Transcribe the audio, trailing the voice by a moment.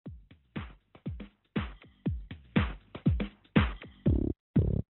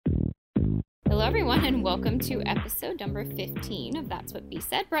Hello, everyone, and welcome to episode number 15 of That's What B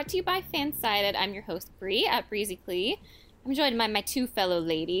Said, brought to you by Fansided. I'm your host, Bree, at Breezy Clee. I'm joined by my two fellow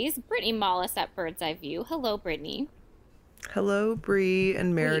ladies, Brittany Mollis at Bird's Eye View. Hello, Brittany. Hello, Bree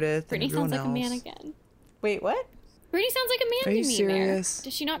and Meredith. Brittany and sounds like everyone a man else. again. Wait, what? Brittany sounds like a man Are to you me, serious? Mare.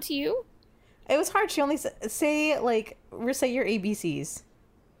 Does she not to you? It was hard. She only say your ABCs.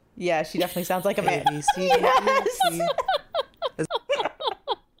 Yeah, she definitely sounds like a man. ABC. Yes.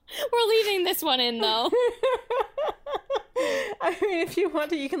 We're leaving this one in, though. I mean, if you want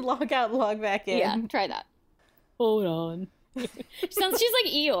to, you can log out and log back in. Yeah, try that. Hold on. She's like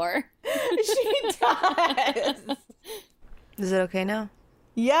Eeyore. She does. Is it okay now?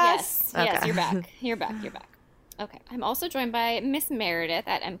 Yes. Yes, Okay. you're back. You're back. Okay, I'm also joined by Miss Meredith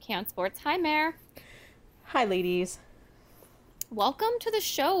at MK on Sports. Hi, Mare. Hi, ladies. Welcome to the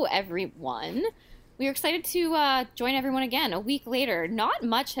show, everyone. We are excited to join everyone again a week later. Not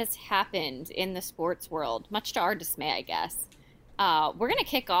much has happened in the sports world, much to our dismay, I guess. We're going to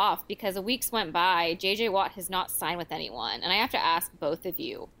kick off because a week's went by. J.J. Watt has not signed with anyone. And I have to ask both of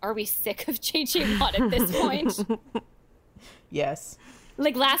you, are we sick of J.J. Watt at this point? Yes.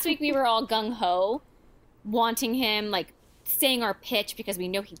 Like last week, we were all gung-ho, wanting him, like, saying our pitch because we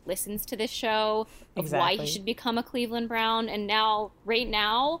know he listens to this show of why he should become a Cleveland Brown. And now, right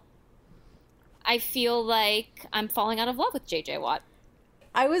now, I feel like I'm falling out of love with J.J. Watt.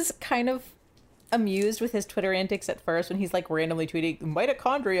 I was kind of amused with his Twitter antics at first when he's like randomly tweeting,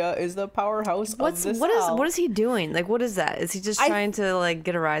 "Mitochondria is the powerhouse of the cell." What is he doing? Like, what is that? Is he just trying to like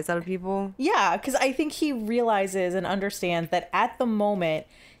get a rise out of people? Yeah, because I think he realizes and understands that at the moment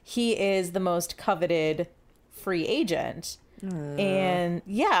he is the most coveted free agent. And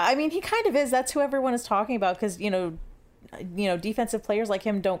yeah, I mean, he kind of is. That's who everyone is talking about because, you know, defensive players like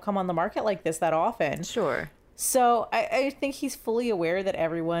him don't come on the market like this that often. Sure. So I think he's fully aware that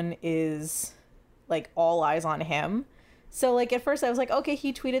everyone is like all eyes on him. So like at first I was like, okay,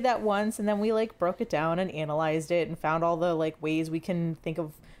 he tweeted that once, and then we like broke it down and analyzed it and found all the like ways we can think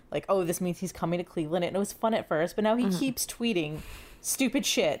of like, oh, this means he's coming to Cleveland. And it was fun at first, but now he keeps tweeting stupid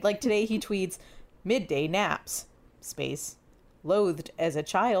shit. Like today he tweets midday naps, space, loathed as a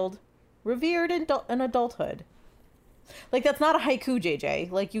child, revered in adulthood. Like, that's not a haiku,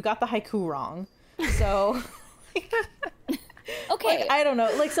 JJ. Like, you got the haiku wrong. So, Okay. like, I don't know.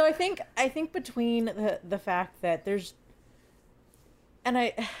 Like, so I think between the fact that there's,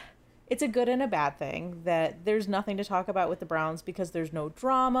 and it's a good and a bad thing that there's nothing to talk about with the Browns because there's no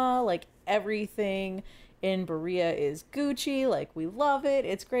drama. Like, everything in Berea is Gucci. Like, we love it.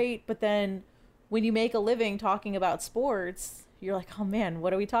 It's great. But then when you make a living talking about sports, you're like, oh man,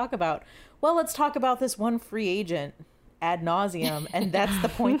 what do we talk about? Well, let's talk about this one free agent ad nauseum. And that's the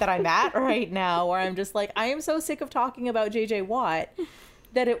point that I'm at right now, where I'm just like, I am so sick of talking about JJ Watt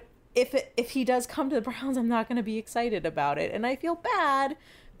that if he does come to the Browns, I'm not going to be excited about it. And I feel bad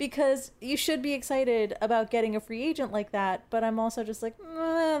because you should be excited about getting a free agent like that. But I'm also just like,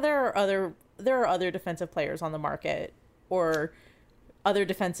 there are other defensive players on the market, or other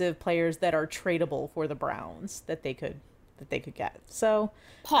defensive players that are tradable for the Browns that they could get. So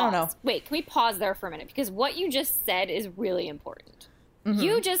Pause. I don't know. Wait, can we pause there for a minute? Because what you just said is really important. Mm-hmm.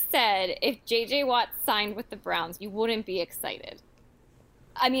 You just said if J.J. Watt signed with the Browns, you wouldn't be excited.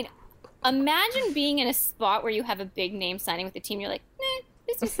 I mean, imagine being in a spot where you have a big name signing with the team. You're like,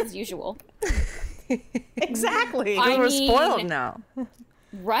 business as usual. Exactly. We're spoiled now.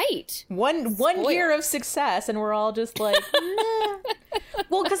 Right. One year of success and we're all just like, nah.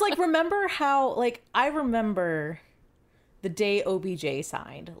 Well, because like, remember how, like, I remember the day OBJ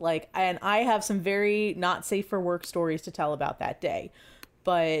signed, like, and I have some very not safe for work stories to tell about that day,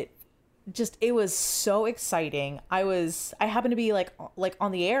 but just, it was so exciting. I happened to be like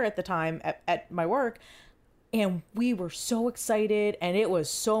on the air at the time at my work, and we were so excited and it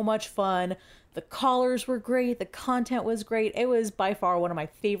was so much fun. The callers were great. The content was great. It was by far one of my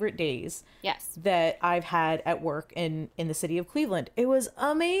favorite days. Yes. That I've had at work in the city of Cleveland. It was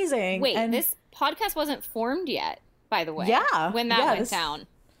amazing. Wait, and this podcast wasn't formed yet, by the way. Yeah. When that went down.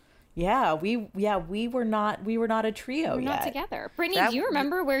 Yeah, we were not a trio We're yet. not together. Brittany, do you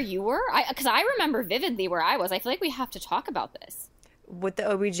remember where you were? Because I remember vividly where I was. I feel like we have to talk about this. With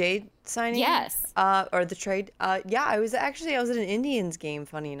the OBJ signing? Yes. Or the trade? Yeah, I was at an Indians game,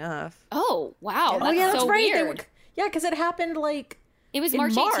 funny enough. Oh, wow. Oh, yeah, that's so right. weird. Yeah, because it happened like It was in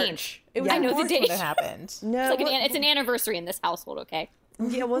March 18th. March. It was I in know the March date. when it happened. No, It's an anniversary in this household, okay?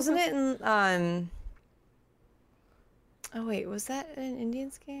 Yeah, wasn't it in oh wait, was that an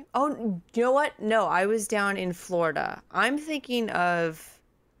Indians game? Oh, you know what? No, I was down in Florida. I'm thinking of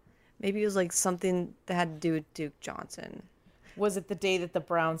maybe it was like something that had to do with Duke Johnson. Was it the day that the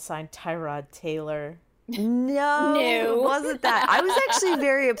Browns signed Tyrod Taylor? No, No. it wasn't that. I was actually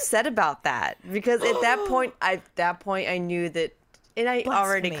very upset about that because at that point I knew that, and I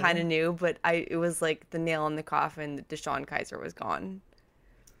already Blasphemy. kind of knew, but it was like the nail in the coffin that Deshaun Kaiser was gone.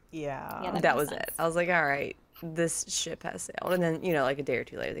 Yeah. Yeah, That makes was sense. it. I was like, all right, this ship has sailed. And then, like a day or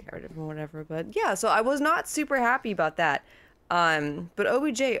two later, they got rid of him or whatever. But yeah, so I was not super happy about that. But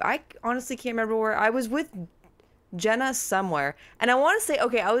OBJ, I honestly can't remember where I was with Jenna somewhere. And I want to say,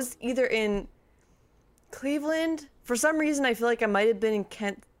 okay, I was either in Cleveland. For some reason, I feel like I might have been in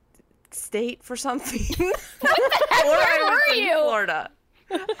Kent State for something. Or I was were in you? Florida.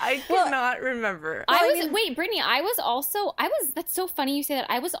 I cannot remember. Wait, Brittany, that's so funny you say that.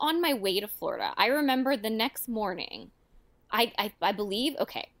 I was on my way to Florida. I remember the next morning, I believe,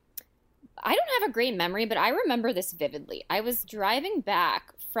 okay, I don't have a great memory, but I remember this vividly. I was driving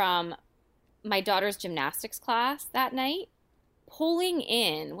back from my daughter's gymnastics class that night, pulling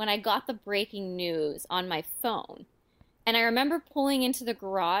in when I got the breaking news on my phone. And I remember pulling into the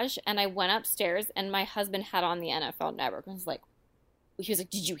garage and I went upstairs and my husband had on the NFL Network and was like, he was like,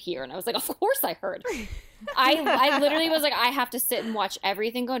 did you hear? And I was like, of course I heard. I literally was like, I have to sit and watch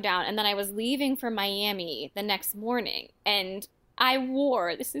everything go down. And then I was leaving for Miami the next morning and I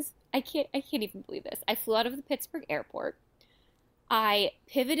wore, I can't even believe this. I flew out of the Pittsburgh airport. I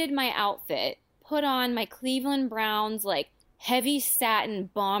pivoted my outfit, put on my Cleveland Browns, like heavy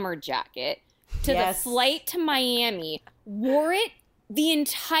satin bomber jacket to the flight to Miami, wore it the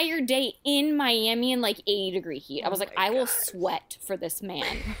entire day in Miami in like 80-degree heat. I was like, I will sweat for this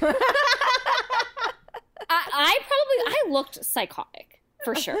man. I looked psychotic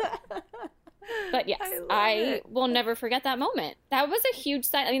for sure. But yes, I will never forget that moment. That was a huge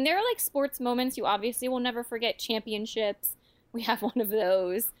sign. I mean, there are like sports moments you obviously will never forget. Championships. We have one of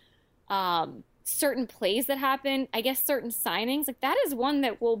those. Certain plays that happen. I guess certain signings. Like that is one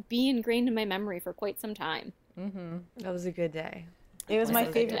that will be ingrained in my memory for quite some time. Mm-hmm. That was a good day. It was my a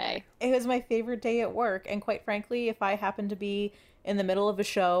good favorite day. It was my favorite day at work, and quite frankly, if I happen to be in the middle of a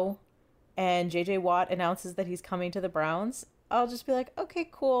show and JJ Watt announces that he's coming to the Browns, I'll just be like, okay,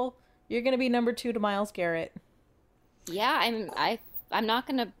 cool. You're going to be number 2 to Myles Garrett. Yeah, I'm not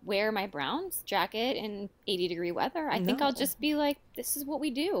going to wear my Browns jacket in 80-degree weather. I think I'll just be like, this is what we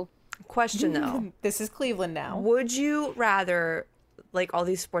do. Question though. This is Cleveland now. Would you rather, like all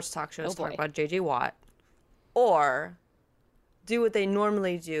these sports talk shows talk about JJ Watt, or do what they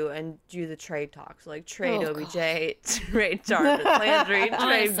normally do and do the trade talks, like trade OBJ, trade Jarvis Landry, trade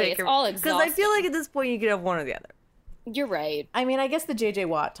Honestly, Baker? it's all Because I feel like at this point you could have one or the other. You're right. I mean, I guess the JJ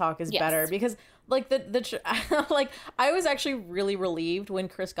Watt talk is better because, like, like I was actually really relieved when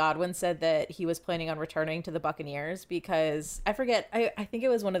Chris Godwin said that he was planning on returning to the Buccaneers because I forget, I think it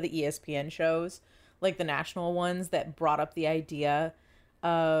was one of the ESPN shows, like the national ones, that brought up the idea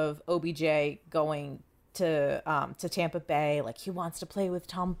of OBJ going to Tampa Bay. Like, he wants to play with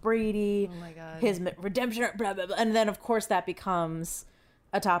Tom Brady. Oh my God. His redemption, blah, blah, blah. And then, of course, that becomes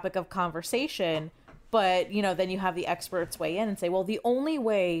a topic of conversation. But, then you have the experts weigh in and say, well, the only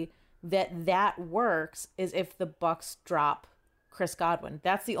way that works is if the Bucs drop Chris Godwin.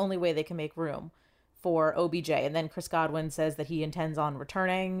 That's the only way they can make room for OBJ. And then Chris Godwin says that he intends on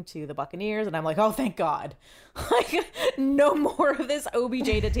returning to the Buccaneers. And I'm like, oh, thank God. Like, no more of this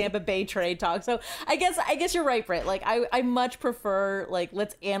OBJ to Tampa Bay trade talk. So I guess you're right, Britt. Like, I much prefer, like,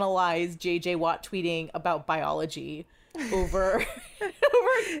 let's analyze JJ Watt tweeting about biology over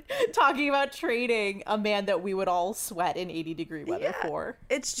talking about trading a man that we would all sweat in 80-degree weather for.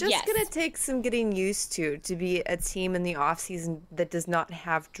 It's just going to take some getting used to be a team in the offseason that does not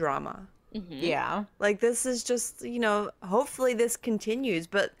have drama. Mm-hmm. Yeah. Like, this is just, hopefully this continues.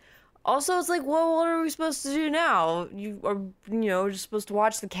 But also it's like, well, what are we supposed to do now? You are, just supposed to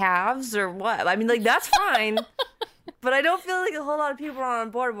watch the Cavs or what? I mean, like, that's fine. But I don't feel like a whole lot of people are on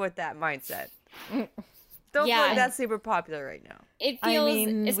board with that mindset. Don't feel like that's super popular right now. It feels, I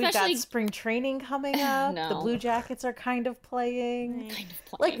mean, especially we've got spring training coming up. No. The Blue Jackets are kind of playing. Like,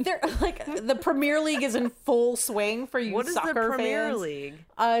 Like, they're like the Premier League is in full swing for you What is soccer the Premier fans. League?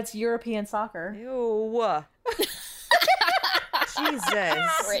 It's European soccer. Ew. Jesus.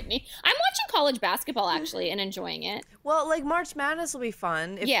 Brittany. I'm watching college basketball actually and enjoying it. Well, like, March Madness will be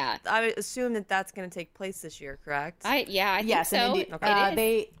fun. Yeah. I assume that that's going to take place this year, correct? I think Yes, so. and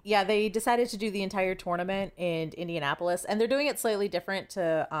It is. they decided to do the entire tournament in Indianapolis, and they're doing it slightly different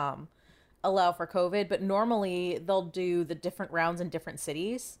to allow for COVID. But normally they'll do the different rounds in different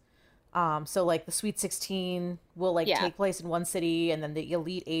cities. So like the Sweet 16 will take place in one city, and then the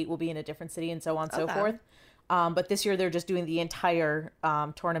Elite 8 will be in a different city, and so on and so forth. But this year they're just doing the entire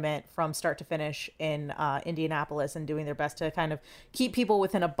tournament from start to finish in Indianapolis and doing their best to kind of keep people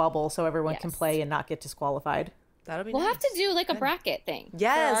within a bubble so everyone can Yes. play and not get disqualified. That'll be We'll nice. have to do like a bracket thing.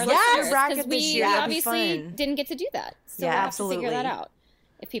 Yes, for our let's do a listeners, bracket 'cause this we year. That'd be obviously fun. didn't get to do that. So Yeah, we'll have to figure that absolutely. out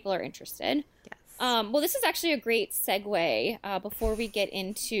if people are interested. Yes. Well, this is actually a great segue before we get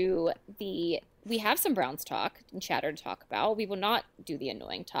into we have some Browns talk and chatter to talk about. We will not do the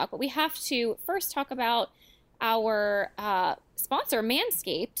annoying talk, but we have to first talk about our sponsor,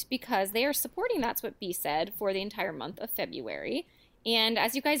 Manscaped, because they are supporting That's What B Said for the entire month of February. And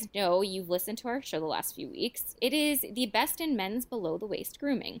as you guys know, you've listened to our show the last few weeks, it is the best in men's below-the-waist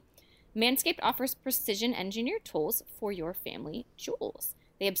grooming. Manscaped offers precision-engineered tools for your family jewels.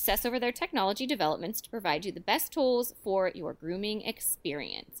 They obsess over their technology developments to provide you the best tools for your grooming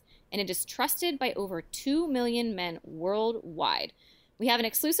experience. And it is trusted by over 2 million men worldwide. We have an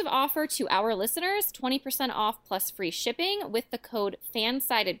exclusive offer to our listeners, 20% off plus free shipping with the code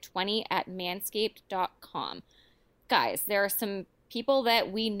FANSIDED20 at manscaped.com. Guys, there are some people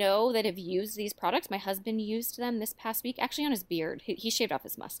that we know that have used these products. My husband used them this past week, actually on his beard. He shaved off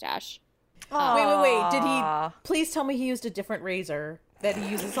his mustache. Wait. Did Aw. he? Please tell me he used a different razor that he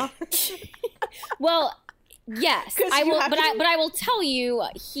uses on. Well, yes, 'Cause I you will, have but to- I will tell you,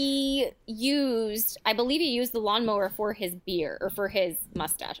 I believe he used the lawnmower for his beard or for his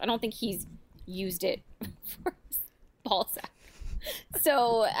mustache. I don't think he's used it for his ball sack.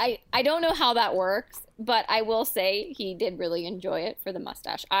 So I don't know how that works, but I will say he did really enjoy it for the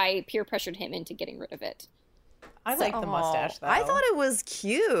mustache. I peer pressured him into getting rid of it. I like the mustache though. I thought it was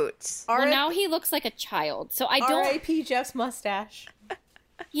cute. Well, now he looks like a child, so I don't. R.I.P. Jeff's mustache.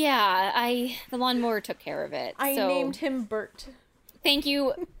 Yeah, the lawnmower took care of it. I so. named him Bert. Thank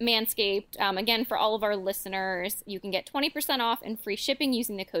you, Manscaped. Again, for all of our listeners, you can get 20% off and free shipping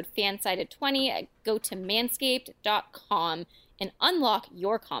using the code FANSIDED20. Go to manscaped.com and unlock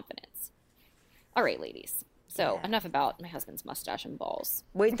your confidence. All right, ladies. So enough about my husband's mustache and balls.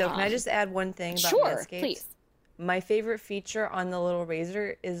 Wait, though, can I just add one thing about Sure, Manscaped? please. My favorite feature on the little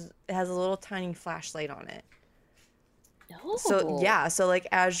razor is it has a little tiny flashlight on it. Oh. So like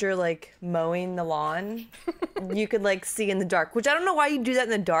as you're like mowing the lawn, you could like see in the dark, which I don't know why you do that in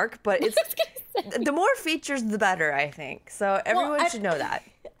the dark, but it's the more features the better, I think. So everyone should know that.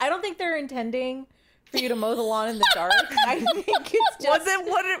 I don't think they're intending for you to mow the lawn in the dark. I think it's just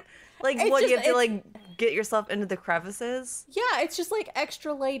What you have to it's- like get yourself into the crevices? yeah, it's just like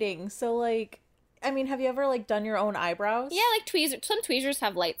extra lighting. So like, I mean, have you ever like done your own eyebrows? Yeah, like tweezers. Some tweezers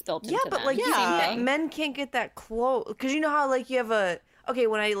have lights built into Yeah, but them. like Yeah. Same thing. men can't get that close because you know how like you have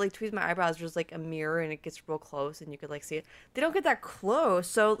when I like tweeze my eyebrows, there's like a mirror and it gets real close and you could like see it. They don't get that close,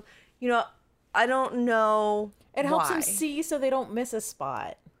 so I don't know. It helps why. them see so they don't miss a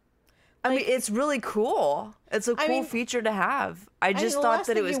spot. I mean, it's really cool. It's a cool mean- feature to have. I just the thought last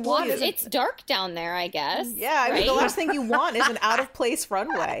that it thing was you want cute. is It's dark down there, I guess. Yeah, I mean, the right? last thing you want is an out of place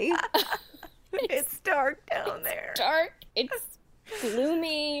runway. It's dark down there. Dark. It's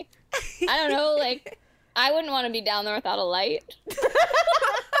gloomy. I don't know. Like, I wouldn't want to be down there without a light.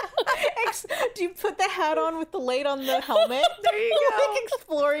 Do you put the hat on with the light on the helmet? There you go. Like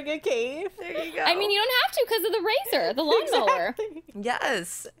exploring a cave. There you go. I mean, you don't have to because of the razor, the lawnmower.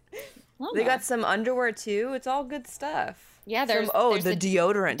 yes, Lawnmower. they got some underwear too. It's all good stuff. Yeah, there's the the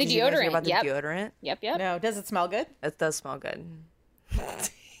deodorant. the Did you guys hear deodorant, about the yep. deodorant? Yep. No, does it smell good? It does smell good.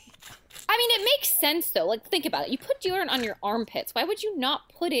 I mean, it makes sense though. Like, think about it. You put deodorant on your armpits. Why would you not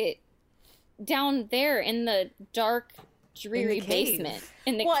put it down there in the dark, dreary cave. basement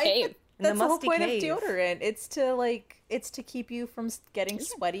in the Well, cave? That's the whole musty point cave. of deodorant. It's to keep you from getting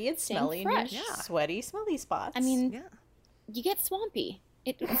sweaty and smelly in your fresh. Yeah. sweaty, smelly spots. I mean, Yeah. you get swampy.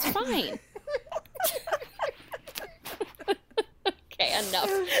 It's fine. Okay,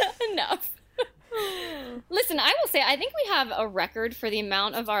 enough. Listen, I will say, I think we have a record for the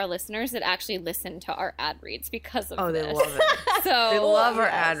amount of our listeners that actually listen to our ad reads because of Oh, they this. love it. So They love our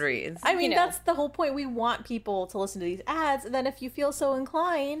yes. ad reads. I mean, you know. that's the whole point. We want people to listen to these ads, and then if you feel so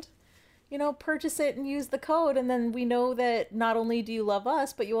inclined, purchase it and use the code, and then we know that not only do you love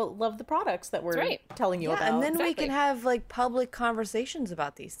us, but you will love the products that we're right. telling you Yeah, about. and then we Exactly. can have like public conversations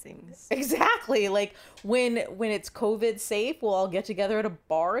about these things. Exactly. Like when it's COVID safe, we'll all get together at a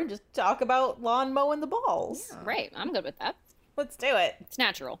bar and just talk about lawn mowing the balls. Right, I'm good with that. Let's do it. It's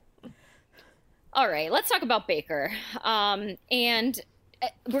natural. All right, let's talk about Baker. And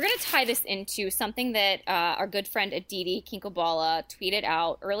we're going to tie this into something that our good friend Aditi Kinkobala tweeted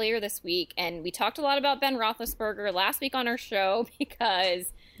out earlier this week. And we talked a lot about Ben Roethlisberger last week on our show because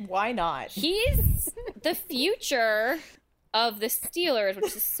Why not? he's the future of the Steelers,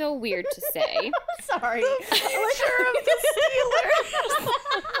 which is so weird to say. Sorry. Future of the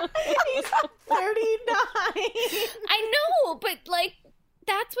Steelers. He's 39. I know, but like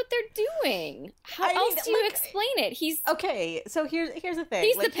that's what they're doing. How I mean, else do you like, explain it? He's Okay, so here's the thing.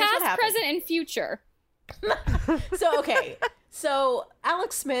 he's Like, the here's what past, happened. present, and future. So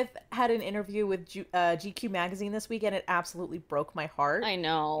Alex Smith had an interview with GQ magazine this week, and it absolutely broke my heart. I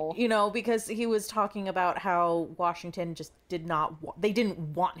know. You know, because he was talking about how Washington just they didn't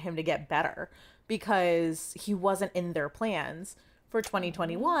want him to get better because he wasn't in their plans for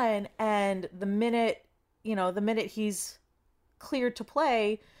 2021. And the minute he's cleared to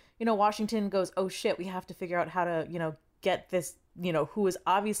play, Washington goes, oh shit, we have to figure out how to, get this, who is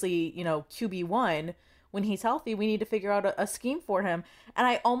obviously, QB1 when he's healthy. We need to figure out a scheme for him. And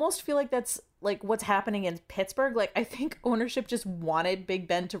I almost feel like that's like what's happening in Pittsburgh. Like, I think ownership just wanted Big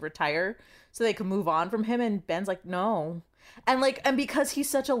Ben to retire so they could move on from him. And Ben's like, no. And because he's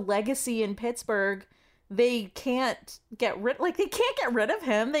such a legacy in Pittsburgh, they can't get rid of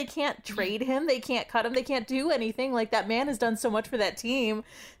him. They can't trade him. They can't cut him. They can't do anything. Like, that man has done so much for that team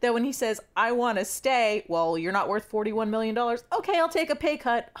that when he says, I want to stay, well, you're not worth $41 million. Okay, I'll take a pay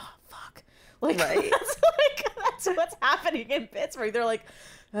cut. Oh, fuck. Like, Right. that's what's happening in Pittsburgh. They're like,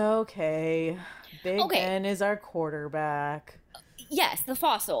 okay, Big Ben is our quarterback. Yes, the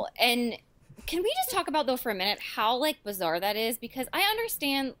fossil. And can we just talk about, though, for a minute, how, like, bizarre that is? Because I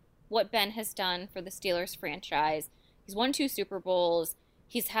understand what Ben has done for the Steelers franchise. He's won 2 Super Bowls.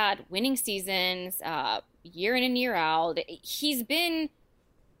 He's had winning seasons, year in and year out. He's been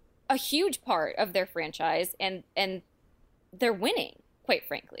a huge part of their franchise, and they're winning, quite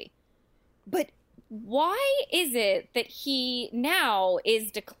frankly. But why is it that he now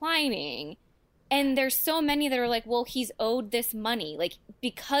is declining? And there's so many that are like, well, he's owed this money, like,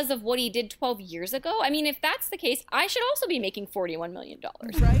 because of what he did 12 years ago. I mean, if that's the case, I should also be making $41 million,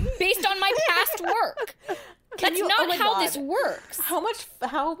 Right? based on my past work. That's not how this works. How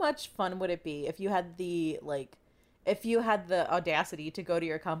much fun would it be if you had the audacity to go to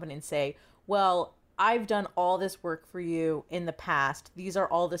your company and say, well, I've done all this work for you in the past. These are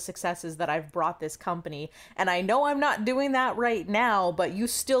all the successes that I've brought this company. And I know I'm not doing that right now, but you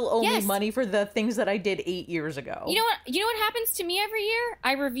still owe me money for the things that I did 8 years ago. You know what happens to me every year?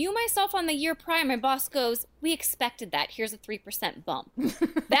 I review myself on the year prior. My boss goes, we expected that. Here's a 3% bump.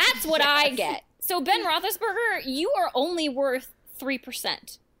 That's what I get. So Ben Roethlisberger, you are only worth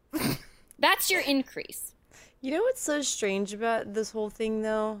 3%. That's your increase. You know what's so strange about this whole thing,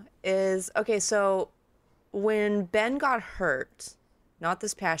 though, is, okay, so when Ben got hurt, not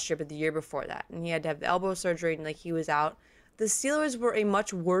this past year, but the year before that, and he had to have the elbow surgery and, like, he was out, the Steelers were a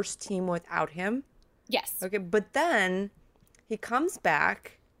much worse team without him. Yes. Okay, but then he comes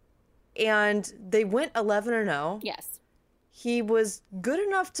back, and they went 11-0. Yes. He was good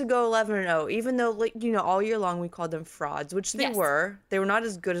enough to go 11-0, even though, like, all year long we called them frauds, which they were. They were not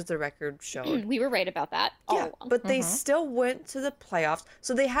as good as the record showed. We were right about that all along. But they still went to the playoffs,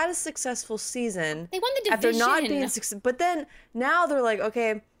 so they had a successful season. They won the division. After not being successful, but then now they're like,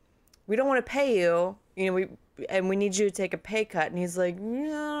 okay, we don't want to pay you, we need you to take a pay cut, and he's like,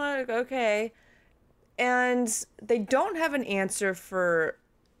 yeah, okay, and they don't have an answer for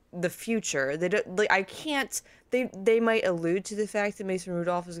the future. They don't. Like, I can't. They might allude to the fact that Mason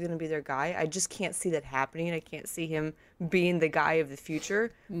Rudolph is going to be their guy. I just can't see that happening. I can't see him being the guy of the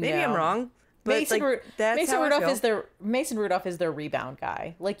future. Maybe I'm wrong, but that's how I feel. Mason Rudolph is their rebound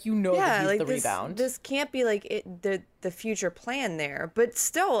guy. Like, that he's the rebound. This can't be like the future plan there. But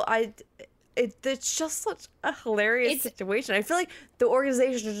still, it's just such a hilarious situation. I feel like the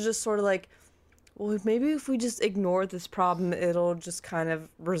organization is just sort of like, well, maybe if we just ignore this problem, it'll just kind of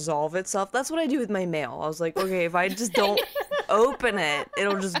resolve itself. That's what I do with my mail. I was like, okay, if I just don't open it,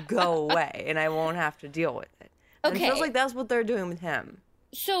 it'll just go away, and I won't have to deal with it. And it feels like that's what they're doing with him.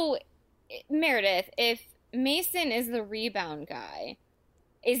 So, Meredith, if Mason is the rebound guy,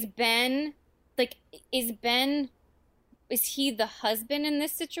 is he the husband in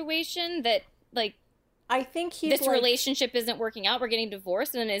this situation that, like, I think this relationship isn't working out, we're getting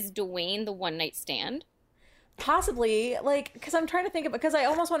divorced, and then is Dwayne the one-night stand? Possibly, like, because I'm trying to think of, because I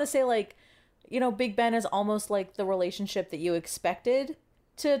almost want to say, like, Big Ben is almost like the relationship that you expected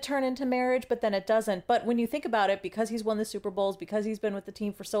to turn into marriage, but then it doesn't. But when you think about it, because he's won the Super Bowls, because he's been with the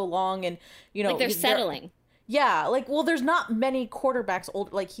team for so long, and, like, they're settling. Yeah, like, well, there's not many quarterbacks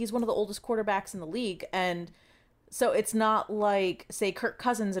old, like, he's one of the oldest quarterbacks in the league, and so it's not like, say, Kirk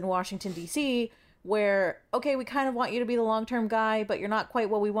Cousins in Washington, D.C., where, okay, we kind of want you to be the long-term guy, but you're not quite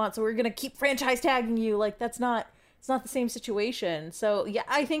what we want, so we're going to keep franchise tagging you. Like, it's not the same situation. So, yeah,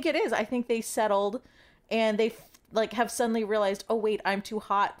 I think it is. I think they settled, and they like have suddenly realized, oh wait, I'm too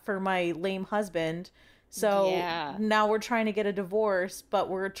hot for my lame husband. So Yeah. now we're trying to get a divorce, but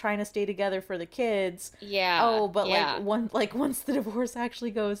we're trying to stay together for the kids. Yeah. Oh, but yeah. once the divorce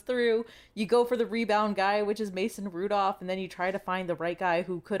actually goes through, you go for the rebound guy, which is Mason Rudolph, and then you try to find the right guy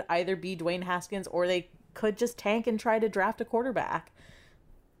who could either be Dwayne Haskins or they could just tank and try to draft a quarterback.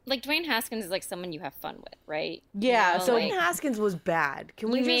 Like Dwayne Haskins is like someone you have fun with, right? Yeah, so Dwayne Haskins was bad.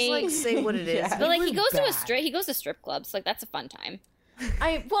 Can we You just like may- say what it is? Yeah. But like he was goes to bad. he goes to strip clubs, like that's a fun time.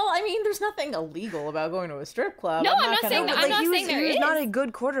 I mean, there's nothing illegal about going to a strip club. No, I'm not gonna- saying that. But, I'm like, not he was, saying there he was is. not a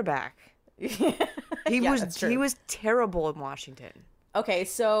good quarterback. He Yeah, that's true. was terrible in Washington. Okay,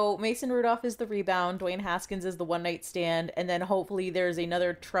 so Mason Rudolph is the rebound, Dwayne Haskins is the one night stand, and then hopefully there's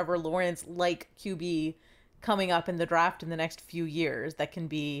another Trevor Lawrence like QB coming up in the draft in the next few years that can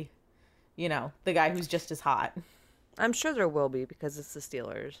be, you know, the guy who's just as hot. I'm sure there will be because it's the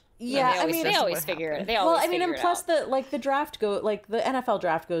Steelers. Yeah, I mean, they that's always what figure it. happened. They always well, I mean, figure and it plus out. the draft like the NFL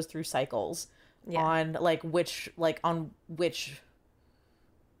draft goes through cycles on which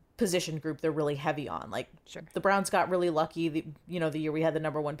position group they're really heavy on. Like Sure. the Browns got really lucky, the year we had the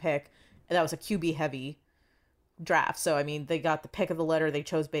number 1 pick, and that was a QB heavy draft. So I mean, they got the pick of the litter, they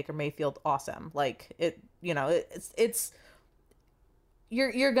chose Baker Mayfield, awesome. Like it's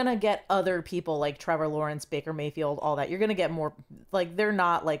you're gonna get other people like Trevor Lawrence, Baker Mayfield, all that. You're gonna get more, like, they're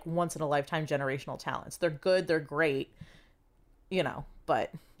not like once in a lifetime generational talents. They're good, they're great,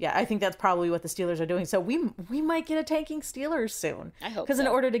 but yeah, I think that's probably what the Steelers are doing. So we might get a tanking Steelers soon. I hope because in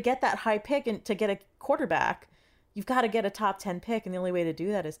so. order to get that high pick and to get a quarterback, you've got to get a top 10 pick, and the only way to do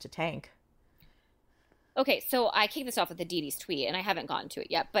that is to tank. Okay, so I kicked this off with the Didi's tweet, and I haven't gotten to it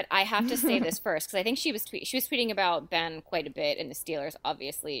yet, but I have to say this first because I think she was tweeting about Ben quite a bit, and the Steelers.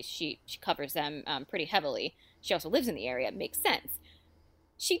 Obviously, she covers them pretty heavily. She also lives in the area. It makes sense.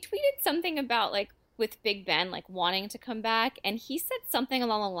 She tweeted something about like with Big Ben like wanting to come back, and he said something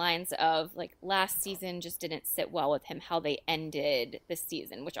along the lines of like last season just didn't sit well with him how they ended the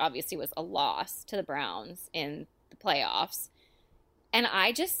season, which obviously was a loss to the Browns in the playoffs. And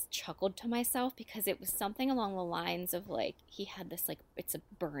I just chuckled to myself because it was something along the lines of like he had this like it's a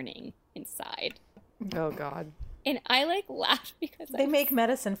burning inside, Oh God. and I like laughed because They make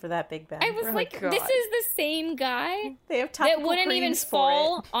medicine for that, Big Ben. I was Oh, like, God. this is the same guy They have that topical wouldn't even creams for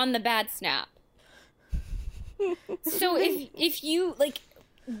fall it. on the bad snap. So if you like,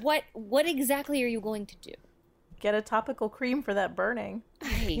 what exactly are you going to do? Get a topical cream for that burning.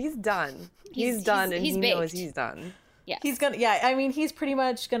 He's done. He's- He's done, he's- and he's he knows baked. he's done. Yes. He's gonna, yeah, I mean, he's pretty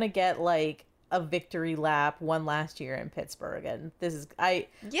much gonna get like a victory lap one last year in Pittsburgh, and this is I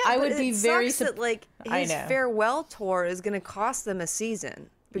but would be it very sucks that, like, I his know. farewell tour is going to cost them a season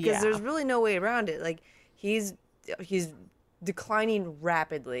because Yeah. there's really no way around it. Like he's declining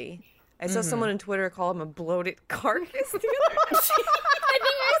rapidly. I saw someone on Twitter call him a bloated carcass the other day. I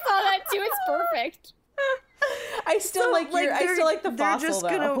think I saw that too. It's perfect. I still I still like the they're fossil just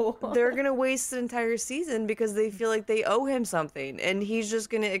though. they're gonna waste the entire season because they feel like they owe him something, and he's just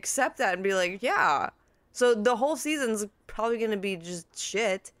gonna accept that and be like, yeah. So the whole season's probably gonna be just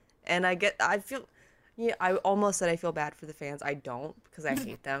shit. And I almost said I feel bad for the fans. I don't because I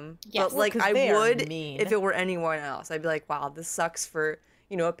hate them. Yes. But like 'cause I they are would mean. if it were anyone else. I'd be like, wow, this sucks for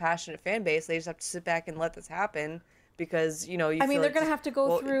a passionate fan base. They just have to sit back and let this happen because you I mean, feel they're like gonna have to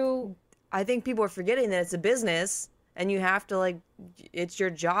go through. I think people are forgetting that it's a business and you have to it's your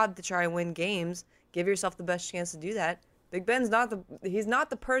job to try and win games. Give yourself the best chance to do that. Big Ben's he's not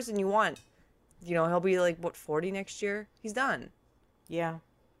the person you want. He'll be 40 next year? He's done. Yeah.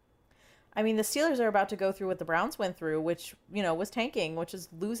 I mean, the Steelers are about to go through what the Browns went through, which, was tanking, which is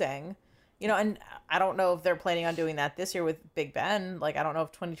losing. And I don't know if they're planning on doing that this year with Big Ben. Like, I don't know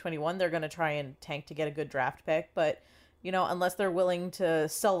if 2021 they're going to try and tank to get a good draft pick. But, unless they're willing to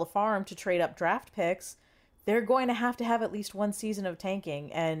sell the farm to trade up draft picks, they're going to have at least one season of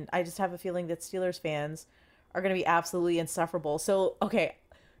tanking. And I just have a feeling that Steelers fans are going to be absolutely insufferable. So, okay,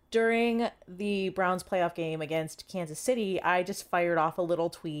 during the Browns playoff game against Kansas City, I just fired off a little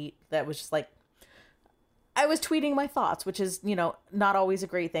tweet that was just like, I was tweeting my thoughts, which is, not always a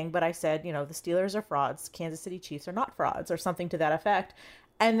great thing, but I said, the Steelers are frauds, Kansas City Chiefs are not frauds, or something to that effect.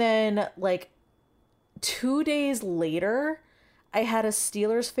 And then, 2 days later, I had a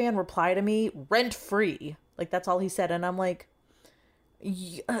Steelers fan reply to me, rent-free. That's all he said. And I'm like,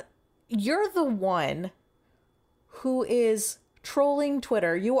 you're the one who is trolling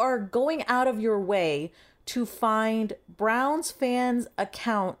Twitter. You are going out of your way to find Browns fans'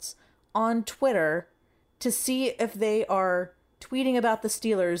 accounts on Twitter to see if they are tweeting about the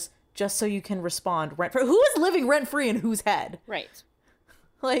Steelers just so you can respond rent-free. Who is living rent-free in whose head? Right.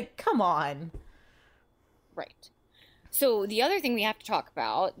 Come on. Right. So the other thing we have to talk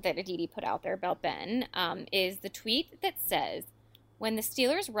about that Aditi put out there about Ben is the tweet that says, when the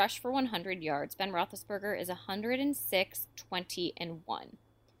Steelers rush for 100 yards, Ben Roethlisberger is 106, 20, and 1.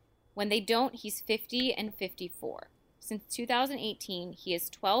 When they don't, he's 50 and 54. Since 2018, he is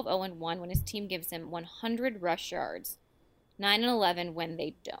 12, 0, and 1 when his team gives him 100 rush yards, 9 and 11 when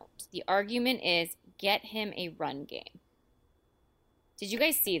they don't. The argument is, get him a run game. Did you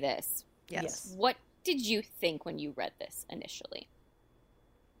guys see this? Yes. What did you think when you read this initially?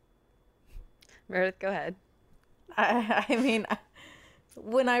 Meredith, go ahead. I mean,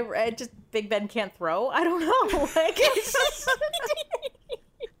 when I read just Big Ben can't throw, I don't know. Like, it's just,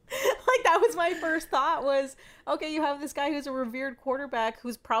 like that was my first thought was, okay, you have this guy who's a revered quarterback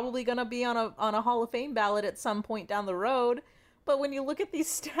who's probably going to be on a Hall of Fame ballot at some point down the road. But when you look at these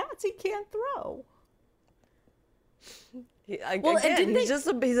stats, he can't throw.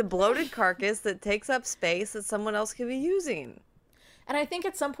 He's a bloated carcass that takes up space that someone else could be using. And I think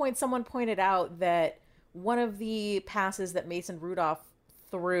at some point someone pointed out that one of the passes that Mason Rudolph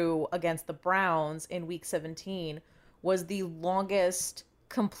threw against the Browns in Week 17 was the longest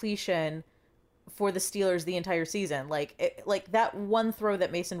completion for the Steelers the entire season. Like that one throw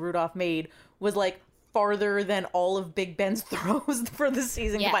that Mason Rudolph made was like farther than all of Big Ben's throws for the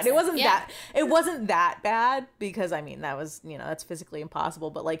season combined. It wasn't that bad because I mean that was, that's physically impossible,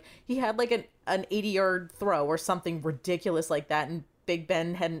 but like he had like an 80-yard throw or something ridiculous like that, and Big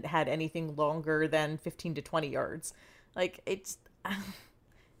Ben hadn't had anything longer than 15 to 20 yards. Like it's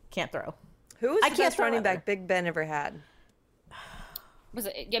can't throw. Who was the best running back Big Ben ever had? Was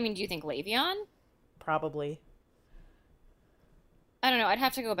it? I mean, do you think Le'Veon? Probably. I don't know. I'd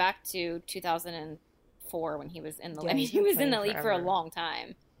have to go back to 2004 when he was in the. I mean, he was in the league for a long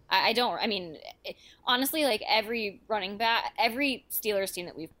time. I don't. I mean, honestly, like every running back, every Steelers team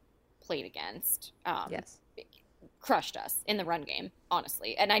that we've played against, crushed us in the run game.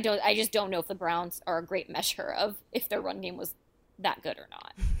 Honestly, and I just don't know if the Browns are a great measure of if their run game was that good or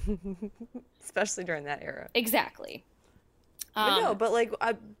not. Especially during that era. Exactly. But like,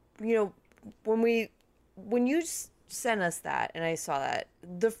 when you sent us that and I saw that,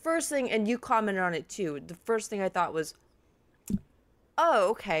 the first thing, and you commented on it too, the first thing I thought was, oh,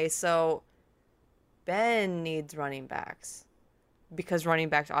 okay, so Ben needs running backs because running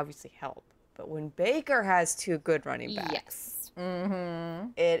backs obviously help. But when Baker has two good running backs,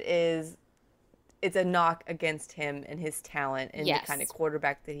 it's a knock against him and his talent and the kind of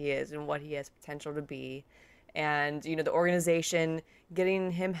quarterback that he is and what he has potential to be. And, the organization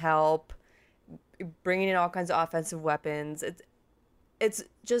getting him help, bringing in all kinds of offensive weapons. It's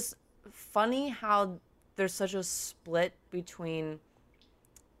just funny how there's such a split between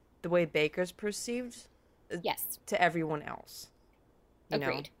the way Baker's perceived to everyone else.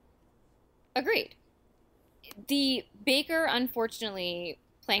 Agreed. The Baker, unfortunately,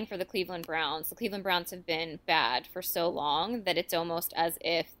 playing for the Cleveland Browns have been bad for so long that it's almost as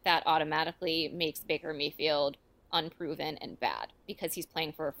if that automatically makes Baker Mayfield unproven and bad because he's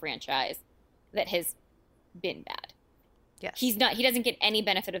playing for a franchise that has been bad. Yes. He doesn't get any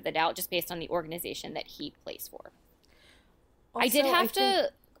benefit of the doubt just based on the organization that he plays for. Also,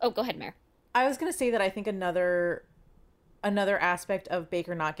 go ahead, Mare. I was going to say that I think another aspect of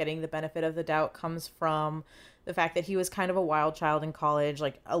Baker not getting the benefit of the doubt comes from the fact that he was kind of a wild child in college.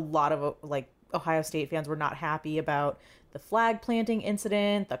 Like a lot of Ohio State fans were not happy about the flag planting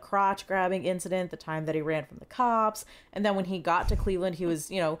incident, the crotch grabbing incident, the time that he ran from the cops. And then when he got to Cleveland, he was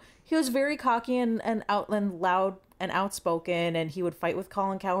very cocky and loud and outspoken, and he would fight with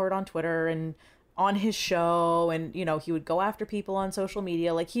Colin Cowherd on Twitter and on his show, and he would go after people on social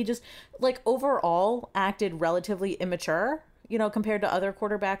media. Like he just overall acted relatively immature, compared to other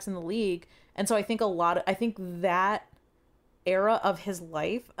quarterbacks in the league. And so I think that era of his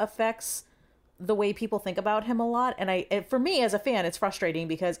life affects the way people think about him a lot. And for me as a fan, it's frustrating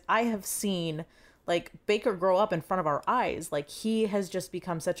because I have seen Baker grow up in front of our eyes. Like he has just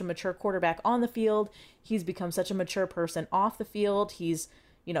become such a mature quarterback on the field. He's become such a mature person off the field. He's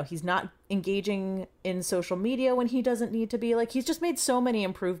not engaging in social media when he doesn't need to be. Like he's just made so many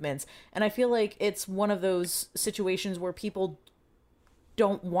improvements. And I feel like it's one of those situations where people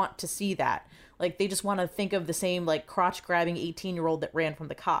don't want to see that. Like they just want to think of the same crotch grabbing 18-year-old that ran from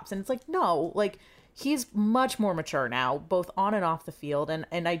the cops. And it's like, no, he's much more mature now, both on and off the field.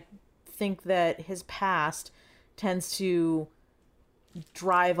 And I think that his past tends to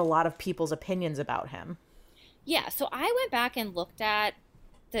drive a lot of people's opinions about him. Yeah. So I went back and looked at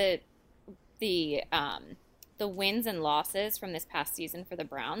the wins and losses from this past season for the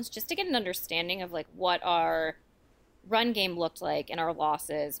Browns just to get an understanding of what our run game looked like and our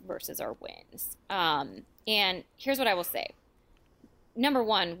losses versus our wins. And here's what I will say. Number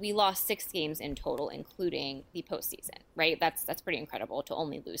one, we lost 6 games in total, including the postseason, right? That's pretty incredible to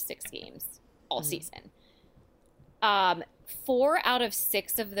only lose 6 games all season. 4 out of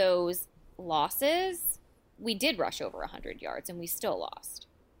 6 of those losses, we did rush over 100 yards, and we still lost.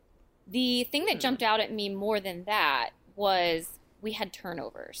 The thing that jumped out at me more than that was we had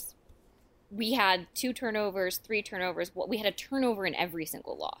turnovers. We had 2 turnovers, 3 turnovers. We had a turnover in every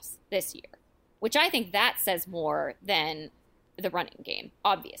single loss this year, which I think that says more than the running game,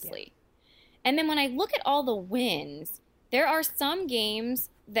 obviously. Yeah. And then when I look at all the wins, there are some games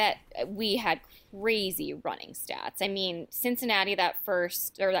that we had crazy running stats. I mean, Cincinnati, that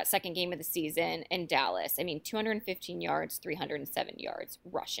second game of the season, and Dallas, 215 yards, 307 yards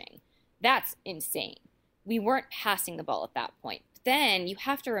rushing. That's insane. We weren't passing the ball at that point. But then you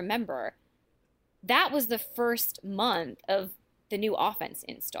have to remember, that was the first month of the new offense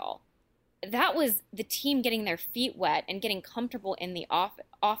install. That was the team getting their feet wet and getting comfortable in the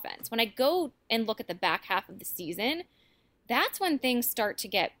offense. When I go and look at the back half of the season, that's when things start to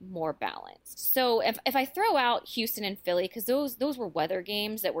get more balanced. So if I throw out Houston and Philly, because those were weather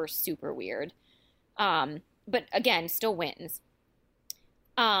games that were super weird, but again, still wins.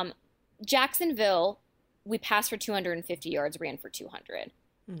 Jacksonville, we passed for 250 yards, ran for 200.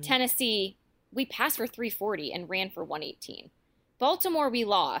 Mm-hmm. Tennessee, we passed for 340 and ran for 118. Baltimore, we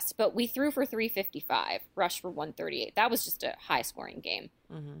lost, but we threw for 355, rushed for 138. That was just a high-scoring game.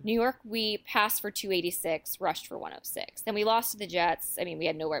 Mm-hmm. New York, we passed for 286, rushed for 106. Then we lost to the Jets. We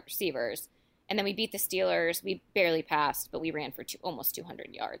had no wide receivers. And then we beat the Steelers. We barely passed, but we ran for almost 200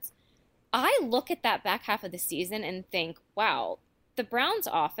 yards. I look at that back half of the season and think, wow, the Browns'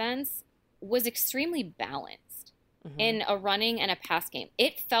 offense was extremely balanced in a running and a pass game.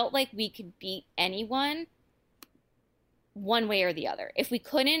 It felt like we could beat anyone one way or the other. If we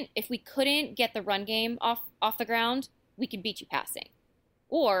couldn't get the run game off the ground, we could beat you passing.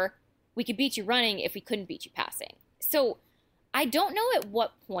 Or we could beat you running if we couldn't beat you passing. So I don't know at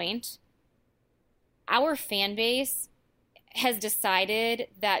what point our fan base has decided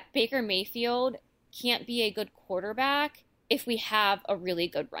that Baker Mayfield can't be a good quarterback if we have a really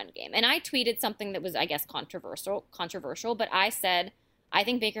good run game. And I tweeted something that was, I guess, controversial, but I said, I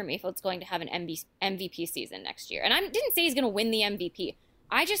think Baker Mayfield's going to have an MVP season next year. And I didn't say he's going to win the MVP.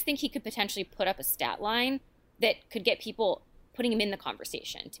 I just think he could potentially put up a stat line that could get people putting him in the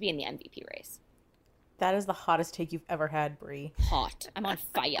conversation to be in the MVP race. That is the hottest take you've ever had, Brie. Hot. I'm on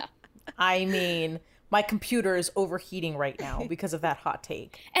fire. My computer is overheating right now because of that hot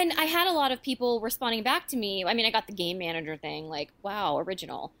take. And I had a lot of people responding back to me. I got the game manager thing, like, wow,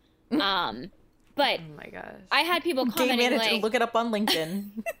 original. But oh my gosh, I had people commenting game manager, look it up on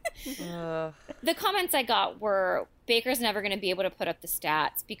LinkedIn. The comments I got were, Baker's never going to be able to put up the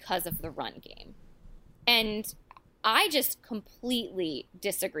stats because of the run game. And I just completely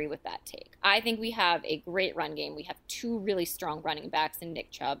disagree with that take. I think we have a great run game. We have 2 really strong running backs in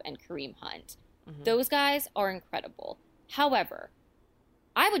Nick Chubb and Kareem Hunt. Mm-hmm. Those guys are incredible. However,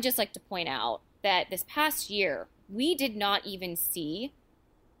 I would just like to point out that this past year, we did not even see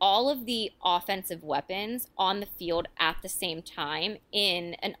all of the offensive weapons on the field at the same time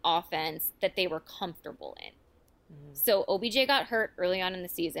in an offense that they were comfortable in. Mm-hmm. So OBJ got hurt early on in the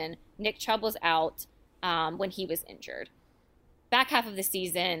season. Nick Chubb was out when he was injured. Back half of the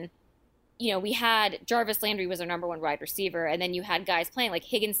season, we had Jarvis Landry was our number 1 wide receiver, and then you had guys playing like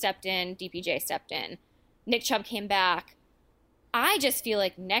Higgins stepped in, DPJ stepped in, Nick Chubb came back. I just feel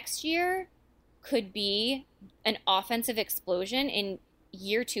like next year could be an offensive explosion in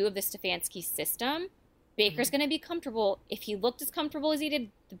year 2 of the Stefanski system. Baker's going to be comfortable. If he looked as comfortable as he did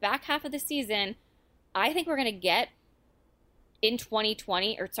the back half of the season, I think we're going to get in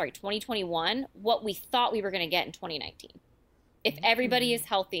 2021 what we thought we were going to get in 2019 if everybody is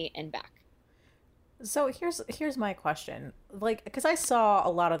healthy and back. So here's my question, because I saw a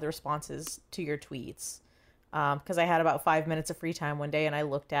lot of the responses to your tweets, because I had about 5 minutes of free time one day and I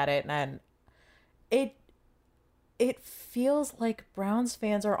looked at it, and it feels like Browns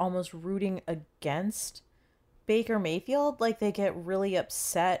fans are almost rooting against Baker Mayfield. Like, they get really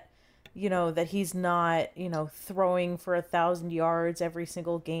upset, that he's not, throwing for 1,000 yards every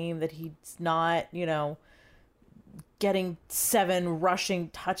single game, that he's not, getting 7 rushing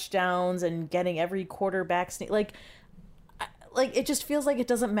touchdowns and getting every quarterback like it just feels like it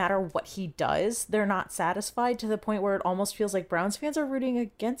doesn't matter what he does. They're not satisfied, to the point where it almost feels like Browns fans are rooting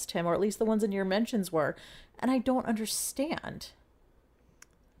against him, or at least the ones in your mentions were. And I don't understand.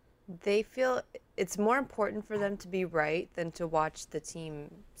 They feel it's more important for them to be right than to watch the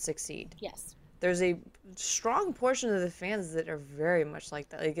team succeed. Yes. There's a strong portion of the fans that are very much like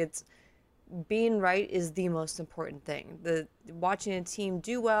that. Like, being right is the most important thing. The watching a team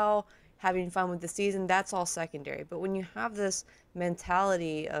do well, having fun with the season, that's all secondary. But when you have this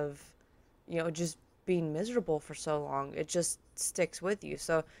mentality of, just being miserable for so long, it just sticks with you.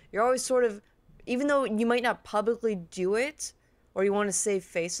 So you're always sort of, even though you might not publicly do it, or you want to save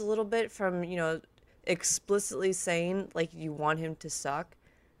face a little bit from, explicitly saying like you want him to suck,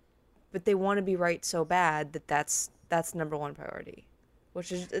 but they want to be right so bad that that's number one priority,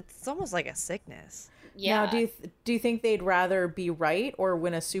 which is, it's almost like a sickness. Yeah. Now, do you think they'd rather be right or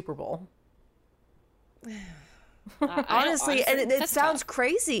win a Super Bowl? Honestly, and it that's sounds tough.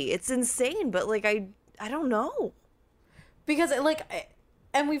 crazy. It's insane, but like I don't know. Because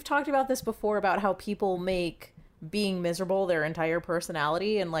and we've talked about this before about how people make being miserable their entire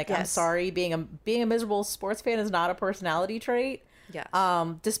personality, and like, I'm Yes. sorry, being a miserable sports fan is not a personality trait. Yes.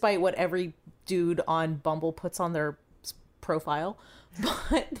 Despite what every dude on Bumble puts on their profile.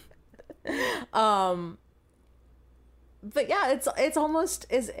 But yeah, it's almost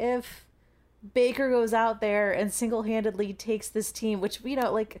as if Baker goes out there and single-handedly takes this team, which,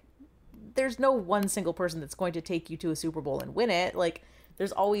 like, there's no one single person that's going to take you to a Super Bowl and win it. Like,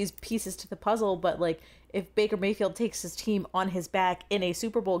 there's always pieces to the puzzle, but like, if Baker Mayfield takes his team on his back in a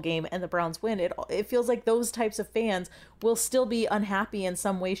Super Bowl game and the Browns win, it feels like those types of fans will still be unhappy in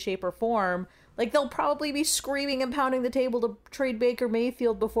some way, shape, or form. Like, they'll probably be screaming and pounding the table to trade Baker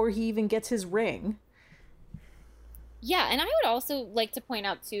Mayfield before he even gets his ring. Yeah, and I would also like to point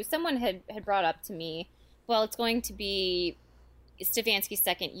out, too, someone had brought up to me, well, it's going to be Stefanski's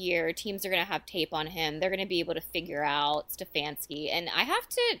second year. Teams are going to have tape on him. They're going to be able to figure out Stefanski. And I have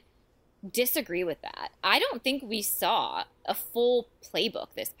to disagree with that. I don't think we saw a full playbook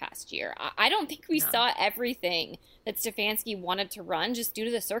this past year. I don't think we saw everything that Stefanski wanted to run just due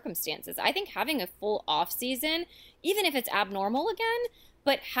to the circumstances. I think having a full offseason, even if it's abnormal again,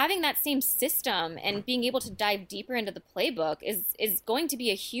 but having that same system and being able to dive deeper into the playbook is going to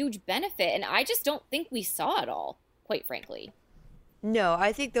be a huge benefit. And I just don't think we saw it all, quite frankly. No,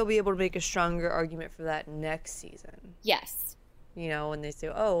 I think they'll be able to make a stronger argument for that next season. Yes. When they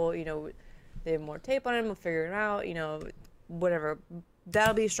say, oh, well, they have more tape on him, we'll figure it out, whatever.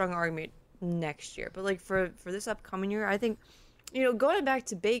 That'll be a stronger argument next year. But like for this upcoming year, I think, going back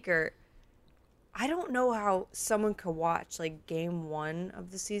to Baker, I don't know how someone could watch like game 1 of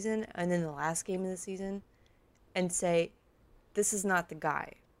the season and then the last game of the season and say, this is not the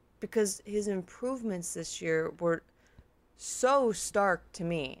guy. Because his improvements this year were so stark to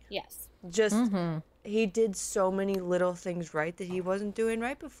me. Yes. Just, he did so many little things right that he wasn't doing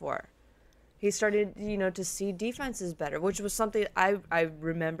right before. He started, to see defenses better, which was something I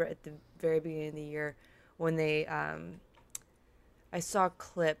remember at the very beginning of the year when they, I saw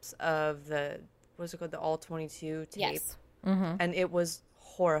clips of the, what's it called, the All-22 tape. Yes. And it was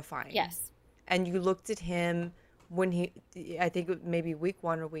horrifying. Yes. And you looked at him when I think it maybe week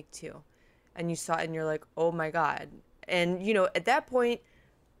 1 or week 2, and you saw it and you're like, oh my God. And, at that point,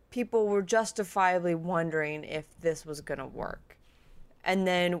 people were justifiably wondering if this was going to work. And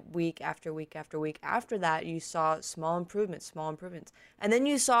then week after week after week after that, you saw small improvements. And then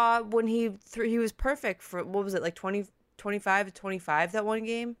you saw when he was perfect for, what was it, like 25 to 25 that one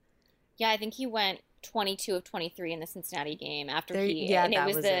game? Yeah, I think he went 22 of 23 in the Cincinnati game after and that it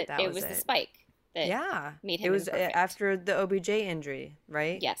was was the it. That it was was the it. spike that made him it was imperfect. after the OBJ injury,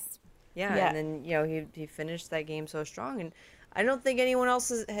 right? Yes. Yeah, and then he finished that game so strong, and I don't think anyone else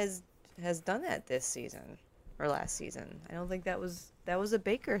has done that this season or last season. I don't think that was a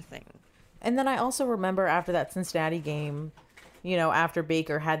Baker thing. And then I also remember after that Cincinnati game, after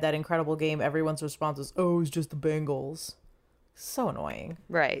Baker had that incredible game, everyone's response was, "Oh, it's just the Bengals." So annoying.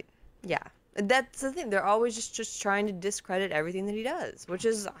 Right. Yeah. That's the thing. They're always just trying to discredit everything that he does, which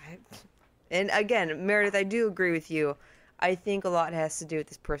is, and again, Meredith, I do agree with you. I think a lot has to do with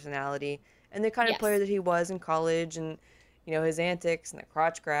his personality and the kind of player that he was in college, and his antics and the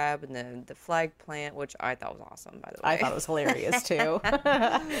crotch grab and the flag plant, which I thought was awesome, by the way. I thought it was hilarious too.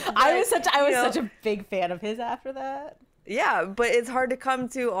 I was such a big fan of his after that. Yeah, but it's hard to come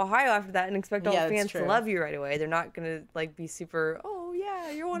to Ohio after that and expect all the that's fans true. to love you right away. They're not gonna like be super, oh yeah,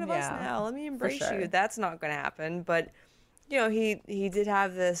 you're one of us now, let me embrace sure. you. That's not gonna happen. But he did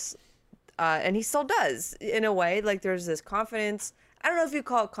have this, and he still does in a way. Like there's this confidence. I don't know if you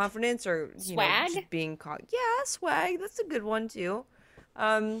call it confidence or Swag? just being swag. That's a good one too.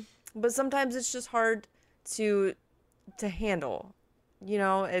 But sometimes it's just hard to handle,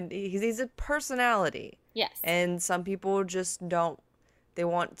 and he's a personality. Yes. And some people just don't. They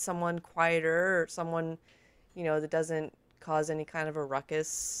want someone quieter or someone, that doesn't cause any kind of a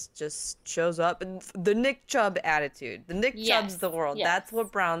ruckus, just shows up, and the Nick Chubb attitude. The Nick Chubb's the world. Yes. That's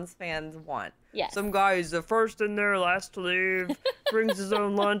what Browns fans want. Yes. Some guy's the first in there, last to leave, brings his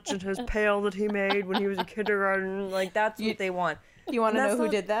own lunch in his pail that he made when he was in kindergarten. Like, that's what they want. You want to And know who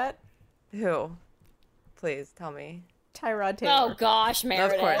that's did that? Who? Please tell me. Tyrod Taylor. Oh gosh,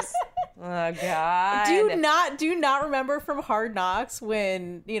 Meredith. Of course. Oh God. Do you not remember from Hard Knocks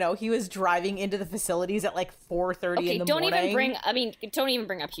when, you know, he was driving into the facilities at like 4:30 Okay, in the don't morning? don't even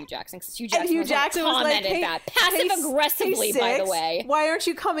bring up Hugh Jackson, because Hugh And Jackson, Hugh Jackson was like, commented hey, that passive aggressively, by the way. Why aren't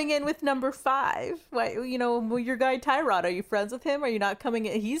you coming in with number 5? Why, you know, your guy Tyrod, are you friends with him? Are you not coming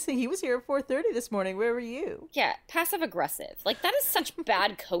in? He was here at 4:30 this morning. Where were you? Yeah, passive aggressive. Like, that is such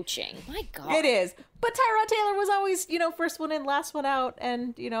bad coaching. My God. It is. But Tyrod Taylor was always, you know, first one in, last one out,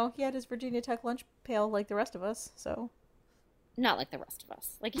 and, you know, he had his Virginia Tech lunch pail like the rest of us, so. Not like the rest of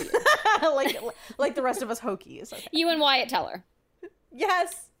us. Like you. like the rest of us Hokies. Okay. You and Wyatt Teller.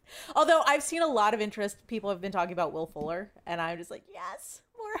 Yes. Although I've seen a lot of interest. People have been talking about Will Fuller, and I'm just like, yes,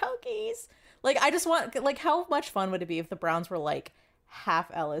 more Hokies. Like, I just want, like, how much fun would it be if the Browns were like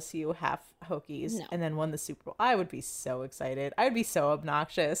half LSU, half Hokies, and then won the Super Bowl? I would be so excited. I would be so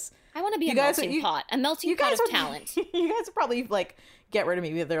obnoxious. I want to be a melting pot of talent. You guys would probably like get rid of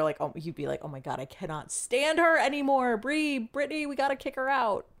me. They're like, oh, you'd be like, oh my God, I cannot stand her anymore. Brittany, we gotta kick her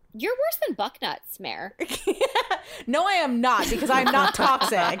out. You're worse than Bucknuts, Mare. No, I am not, because I'm not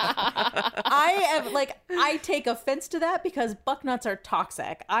toxic. I take offense to that because Bucknuts are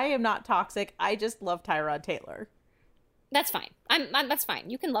toxic. I am not toxic. I just love Tyrod Taylor. That's fine. That's fine.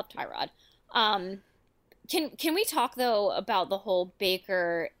 You can love Tyrod. Can we talk though about the whole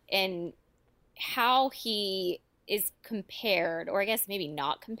Baker and how he is compared, or I guess maybe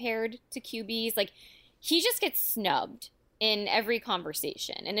not compared to QBs? Like, he just gets snubbed in every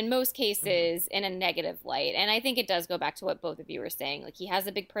conversation, and in most cases in a negative light. And I think it does go back to what both of you were saying. Like, he has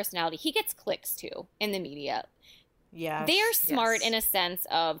a big personality. He gets clicks too in the media. Yeah, they are smart in a sense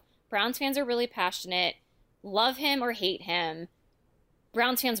of Browns fans are really passionate. Love him or hate him,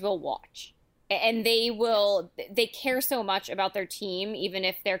 Browns fans will watch. And they care so much about their team, even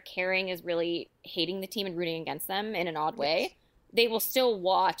if their caring is really hating the team and rooting against them in an odd way. They will still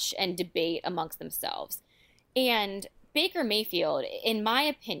watch and debate amongst themselves. And Baker Mayfield, in my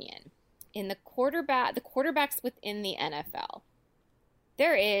opinion, in the quarterbacks within the NFL,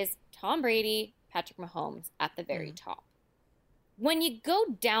 there is Tom Brady, Patrick Mahomes at the very top. When you go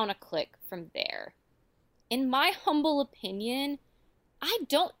down a click from there, in my humble opinion, I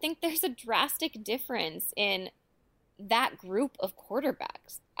don't think there's a drastic difference in that group of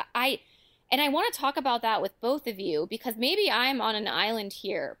quarterbacks. I want to talk about that with both of you, because maybe I'm on an island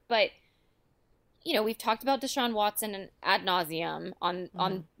here, but you know, we've talked about Deshaun Watson ad nauseum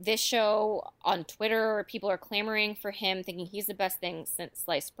on this show, on Twitter. People are clamoring for him, thinking he's the best thing since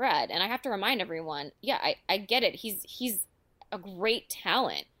sliced bread. And I have to remind everyone, I get it. He's a great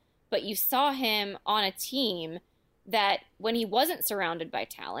talent, but you saw him on a team that when he wasn't surrounded by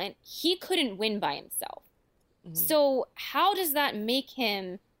talent, he couldn't win by himself. Mm-hmm. So how does that make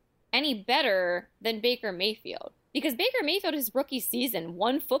him any better than Baker Mayfield? Because Baker Mayfield, his rookie season,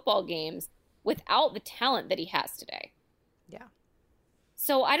 won football games without the talent that he has today. Yeah.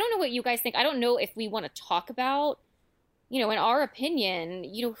 So I don't know what you guys think. I don't know if we want to talk about, you know, in our opinion,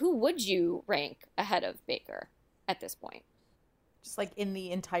 you know, who would you rank ahead of Baker at this point? Just like in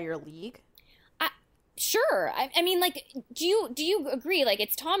the entire league? Sure. I mean, like, do you agree? Like,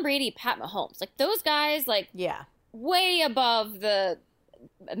 it's Tom Brady, Pat Mahomes. Like, those guys, like, way above the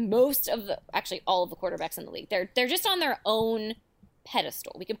most of the, actually all of the quarterbacks in the league. They're just on their own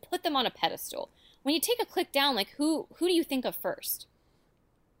pedestal. We can put them on a pedestal. When you take a click down, like, who do you think of first?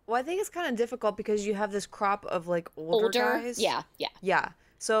 Well, I think it's kind of difficult because you have this crop of like older guys. Yeah.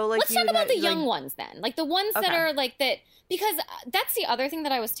 So like, let's talk about the young ones then, like the ones that are like that, because that's the other thing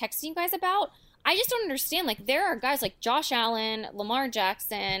that I was texting you guys about. I just don't understand. Like, there are guys like Josh Allen, Lamar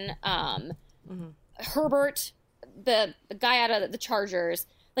Jackson, Herbert, the guy out of the Chargers.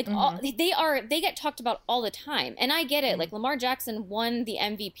 Like, they get talked about all the time. And I get it. Like, Lamar Jackson won the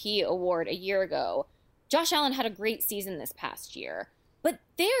MVP award a year ago. Josh Allen had a great season this past year. But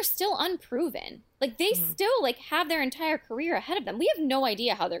they are still unproven. Like, they still, like, have their entire career ahead of them. We have no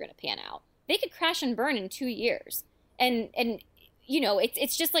idea how they're going to pan out. They could crash and burn in 2 years. And you know,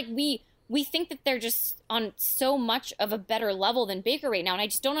 it's just like we think that they're just on so much of a better level than Baker right now. And I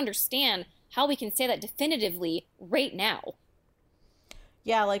just don't understand how we can say that definitively right now.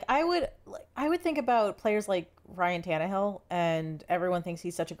 Yeah, like I would think about players like Ryan Tannehill, and everyone thinks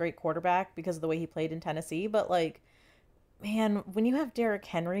he's such a great quarterback because of the way he played in Tennessee. But like, man, when you have Derrick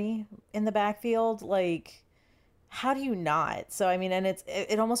Henry in the backfield, like, how do you not? So I mean, and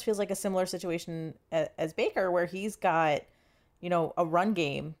it almost feels like a similar situation as Baker, where he's got, a run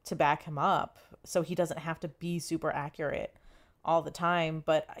game to back him up, so he doesn't have to be super accurate all the time.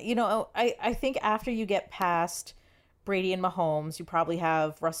 But I think after you get past Brady and Mahomes, you probably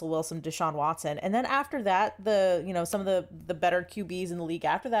have Russell Wilson, Deshaun Watson, and then after that, some of the better QBs in the league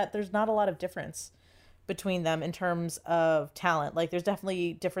after that, there's not a lot of difference between them in terms of talent. Like, there's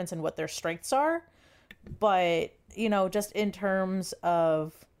definitely difference in what their strengths are, but just in terms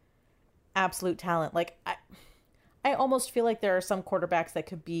of absolute talent, like I almost feel like there are some quarterbacks that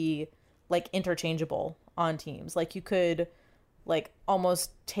could be like interchangeable on teams. Like, you could like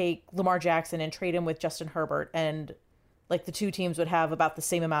almost take Lamar Jackson and trade him with Justin Herbert, and like the two teams would have about the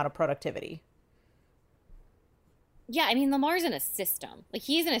same amount of productivity. Yeah, I mean, Lamar's in a system. Like,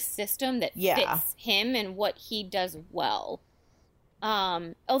 he's in a system that fits him and what he does well.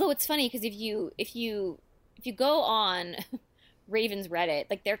 Although it's funny because if you go on Ravens Reddit,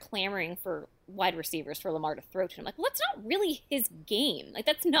 like, they're clamoring for wide receivers for Lamar to throw to him. Like, well, that's not really his game. Like,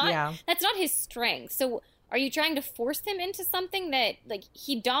 that's not his strength. So are you trying to force him into something that, like,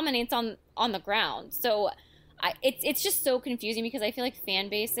 he dominates on the ground? So it's just so confusing because I feel like fan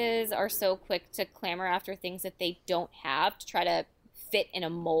bases are so quick to clamor after things that they don't have to try to fit in a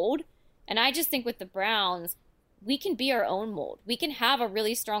mold. And I just think with the Browns, we can be our own mold. We can have a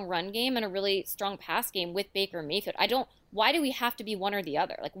really strong run game and a really strong pass game with Baker Mayfield. Why do we have to be one or the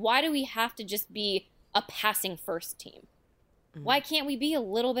other? Like, why do we have to just be a passing first team? Mm-hmm. Why can't we be a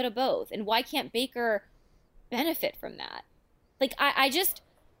little bit of both? And why can't Baker benefit from that? Like,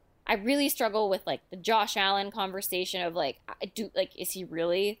 I really struggle with like the Josh Allen conversation of like, is he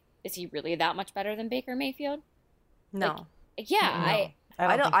really that much better than Baker Mayfield? No. Like, yeah,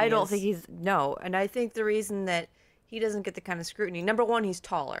 no. I don't think he's no, and I think the reason that he doesn't get the kind of scrutiny, number one, he's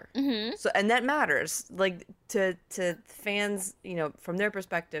taller, so and that matters. Like to fans, from their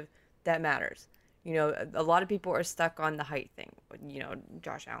perspective, that matters. A lot of people are stuck on the height thing.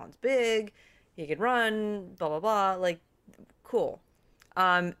 Josh Allen's big, he can run, blah blah blah. Like, cool.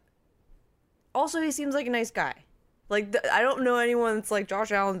 Also, he seems like a nice guy. Like, I don't know anyone that's like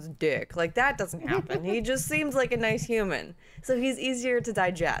Josh Allen's dick. Like, that doesn't happen. He just seems like a nice human. So he's easier to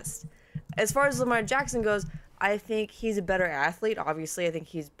digest. As far as Lamar Jackson goes, I think he's a better athlete. Obviously, I think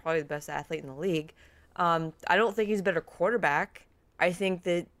he's probably the best athlete in the league. I don't think he's a better quarterback. I think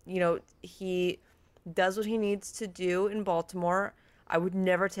that, he does what he needs to do in Baltimore. I would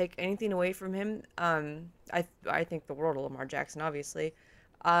never take anything away from him. I think the world of Lamar Jackson, obviously.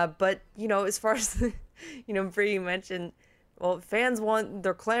 But, as far as, Brady mentioned, well,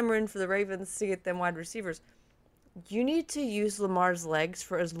 they're clamoring for the Ravens to get them wide receivers. You need to use Lamar's legs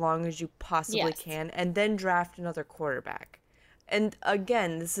for as long as you possibly can, and then draft another quarterback. And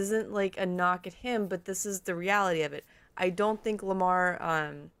again, this isn't like a knock at him, but this is the reality of it. I don't think Lamar,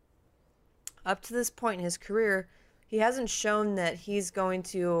 up to this point in his career, he hasn't shown that he's going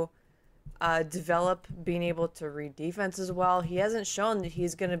to develop being able to read defenses well. He hasn't shown that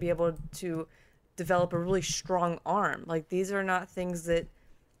he's going to be able to develop a really strong arm. Like, these are not things that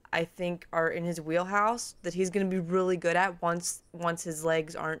I think are in his wheelhouse that he's going to be really good at once his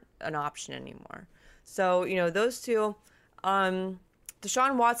legs aren't an option anymore. So, those two. Deshaun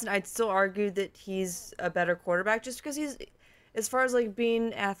Watson, I'd still argue that he's a better quarterback just because as far as like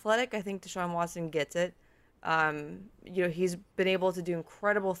being athletic, I think Deshaun Watson gets it. He's been able to do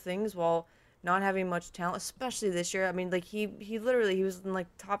incredible things while not having much talent, especially this year. I mean, like he was in like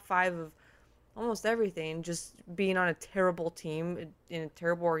top 5 of almost everything, just being on a terrible team in a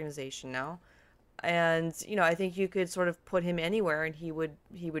terrible organization now. And, I think you could sort of put him anywhere and he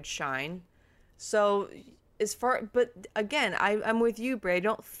would shine. So but again, I'm with you, Bray. I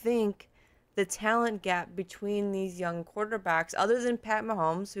don't think the talent gap between these young quarterbacks, other than Pat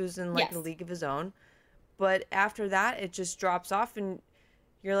Mahomes, who's in like a league of his own, but after that, it just drops off, and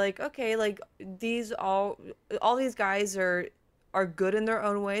you're like, okay, like all these guys are good in their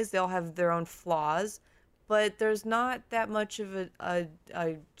own ways. They all have their own flaws, but there's not that much of a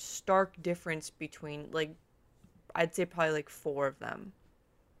stark difference between, like, I'd say probably like 4 of them.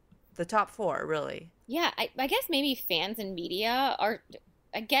 The top 4, really. Yeah, I guess maybe fans and media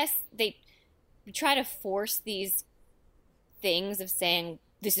I guess they try to force these things of saying,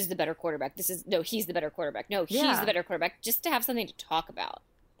 this is the better quarterback. He's the better quarterback. No, he's the better quarterback, just to have something to talk about.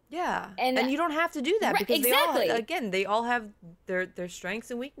 Yeah. And you don't have to do that because they all have their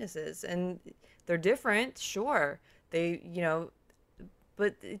strengths and weaknesses, and they're different, sure. They,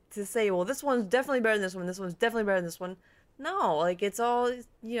 but to say, well, this one's definitely better than this one, this one's definitely better than this one. No, like it's all,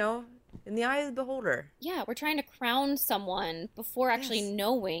 in the eye of the beholder. Yeah, we're trying to crown someone before actually Yes.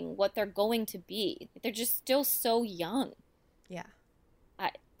 knowing what they're going to be. They're just still so young. Yeah.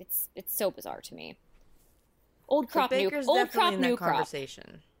 It's so bizarre to me. Old crop, But new Baker's old definitely crop, in new that crop.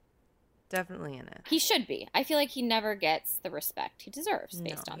 conversation. Definitely in it. He should be. I feel like he never gets the respect he deserves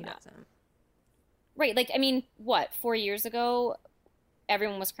based No, on he that. doesn't. Right, like, I mean, what, 4 years ago,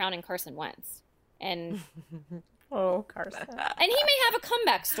 everyone was crowning Carson Wentz. And Oh, Carson. he may have a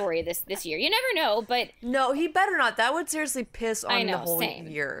comeback story this year. You never know, but No, he better not. That would seriously piss on I know, the whole same,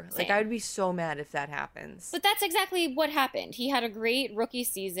 year. Like, same. I would be so mad if that happens. that's exactly what happened. He had a great rookie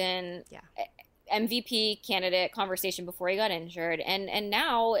season. Yeah. MVP candidate conversation before he got injured, and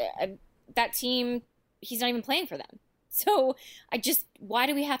now that team, he's not even playing for them. So why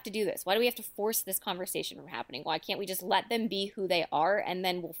do we have to do this? Why do we have to force this conversation from happening? Why can't we just let them be who they are, and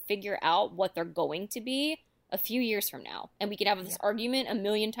then we'll figure out what they're going to be a few years from now, and we can have this argument a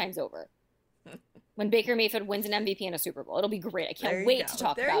million times over. When Baker Mayfield wins an MVP and a Super Bowl, it'll be great. I There can't you wait go. to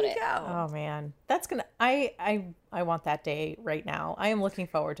talk there about you it. Go. Oh man, that's gonna. I want that day right now. I am looking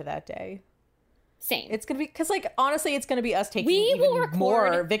forward to that day. Same. It's gonna be because, like, honestly, it's gonna be us taking We will even record-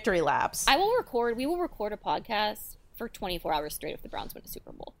 more victory laps. We will record a podcast for 24 hours straight if the Browns win a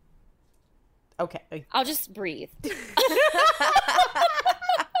Super Bowl. Okay. I'll just breathe.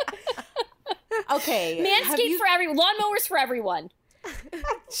 Okay. have Manscaped you- for everyone. Lawnmowers for everyone.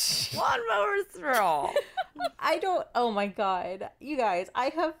 Lawnmowers for all. I don't. Oh my god, you guys! I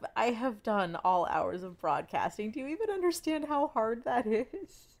have done all hours of broadcasting. Do you even understand how hard that is?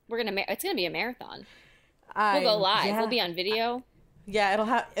 It's gonna be a marathon. We'll go live. Yeah. We'll be on video. Yeah,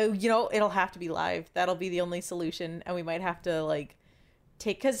 it'll have to be live. That'll be the only solution, and we might have to like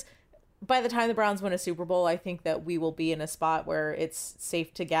because by the time the Browns win a Super Bowl, I think that we will be in a spot where it's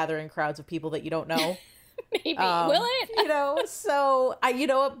safe to gather in crowds of people that you don't know. Maybe will it? So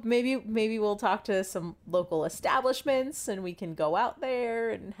maybe we'll talk to some local establishments, and we can go out there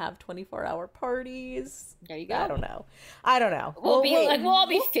and have 24-hour parties. There you go. I don't know. We'll all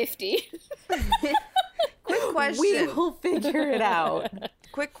be 50. Quick question. We will figure it out.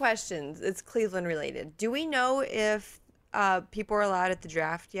 Quick questions. It's Cleveland related. Do we know if people are allowed at the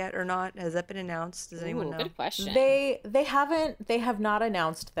draft yet or not? Has that been announced? Does anyone know? Good question. They have not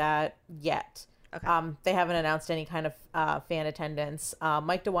announced that yet. Okay. They haven't announced any kind of fan attendance.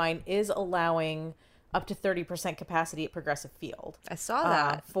 Mike DeWine is allowing up to 30% capacity at Progressive Field. I saw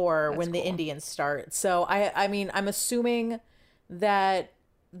that. For That's when the cool. Indians start. So I mean, I'm assuming that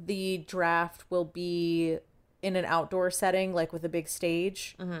the draft will be in an outdoor setting, like with a big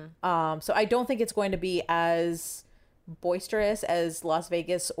stage. Mm-hmm. So I don't think it's going to be as boisterous as Las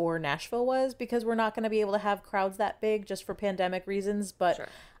Vegas or Nashville was, because we're not going to be able to have crowds that big just for pandemic reasons. But Sure.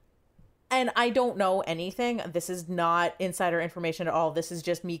 And I don't know anything. This is not insider information at all. This is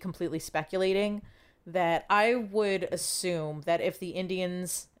just me completely speculating that I would assume that if the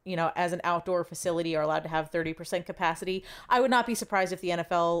Indians, as an outdoor facility are allowed to have 30% capacity, I would not be surprised if the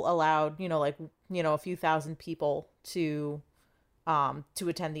NFL allowed, a few thousand people to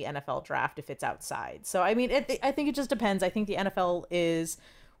attend the NFL draft if it's outside. So, I mean, I think it just depends. I think the NFL is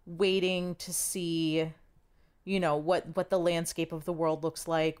waiting to see what the landscape of the world looks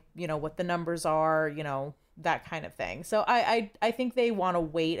like, what the numbers are, that kind of thing. So I think they want to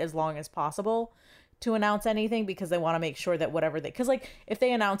wait as long as possible to announce anything, because they want to make sure that because like if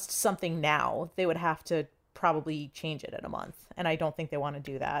they announced something now, they would have to probably change it in a month, and I don't think they want to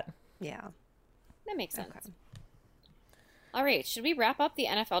do that. Yeah. That makes sense. Okay. All right, should we wrap up the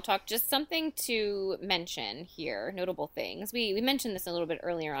NFL talk? Just something to mention here, notable things. We mentioned this a little bit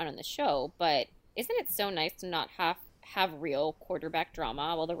earlier on in the show, but isn't it so nice to not have real quarterback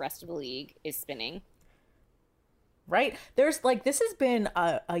drama while the rest of the league is spinning? Right? There's this has been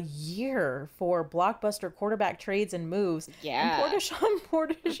a year for blockbuster quarterback trades and moves. Yeah. And poor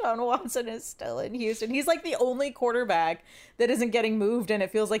Deshaun Watson is still in Houston. He's like the only quarterback that isn't getting moved, and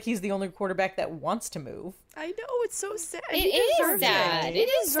it feels like he's the only quarterback that wants to move. I know, it's so sad. It He is deserves sad. He It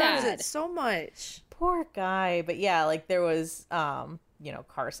is deserves sad. it so much. Poor guy. But yeah, there was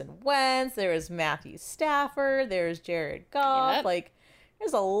Carson Wentz, there was Matthew Stafford, there's Jared Goff. Yep.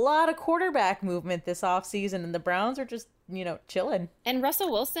 There's a lot of quarterback movement this offseason, and the Browns are just, chilling. And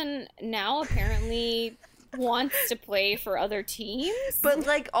Russell Wilson now apparently wants to play for other teams.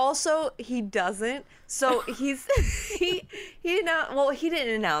 But also he doesn't. So he didn't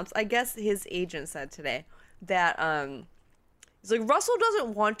announce. I guess his agent said today that he's like, Russell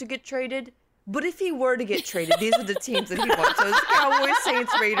doesn't want to get traded, but if he were to get traded, these are the teams that he wants. So it's Cowboys,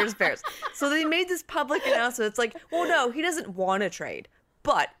 Saints, Raiders, Bears. So they made this public announcement. It's like, well, no, he doesn't want to trade,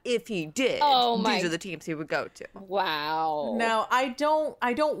 But if he did, these are the teams he would go to. Wow. Now, I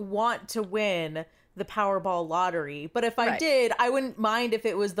don't want to win the Powerball lottery, but if I did, I wouldn't mind if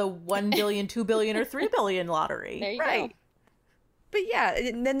it was the 1 billion, 2 billion, or 3 billion lottery. There you go. But yeah,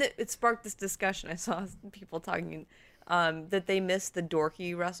 and then it sparked this discussion. I saw people talking that they missed the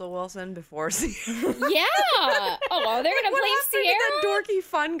dorky Russell Wilson before. Yeah. Oh, well, they're gonna blame Sierra. That dorky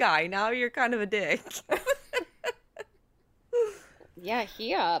fun guy. Now you're kind of a dick. Yeah,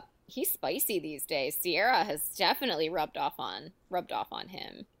 he's spicy these days. Sierra has definitely rubbed off on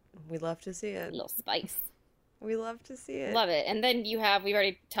him. We love to see it. A little spice. We love to see it. Love it. And then we've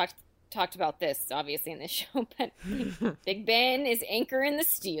already talked about this obviously in this show, but Big Ben is anchoring the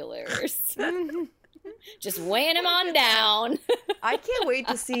Steelers. Just weighing him on down. I can't wait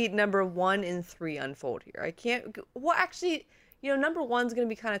to see number 1 and 3 unfold here. I can't. Well, actually, number 1's going to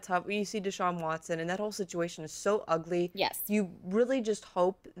be kind of tough. You see Deshaun Watson, and that whole situation is so ugly. Yes. You really just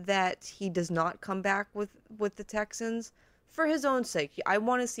hope that he does not come back with the Texans for his own sake. I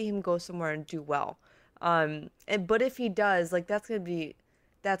want to see him go somewhere and do well. But if he does, like, that's going to be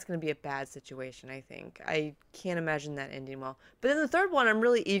a bad situation, I think. I can't imagine that ending well. But then the third one, I'm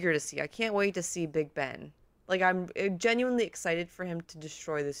really eager to see. I can't wait to see Big Ben. Like, I'm genuinely excited for him to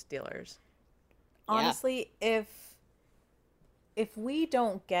destroy the Steelers. Honestly, if we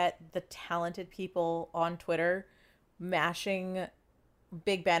don't get the talented people on Twitter mashing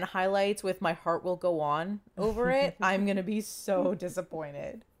Big Ben highlights with "My Heart Will Go On" over it, I'm going to be so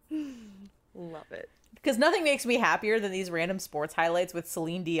disappointed. Love it. Because nothing makes me happier than these random sports highlights with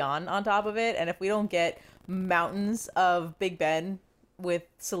Celine Dion on top of it. And if we don't get mountains of Big Ben with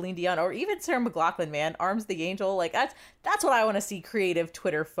Celine Dion, or even Sarah McLachlan, man, Arms the Angel, like that's what I want to see, creative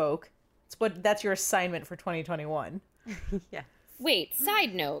Twitter folk. That's your assignment for 2021. Yeah. Wait,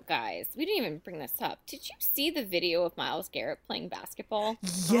 side note, guys. We didn't even bring this up. Did you see the video of Myles Garrett playing basketball?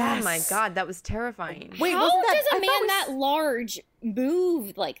 Yes. Oh my God, that was terrifying. Wait, how does a man that large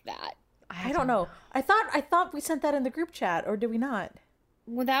move like that? I don't know. I thought we sent that in the group chat, or did we not?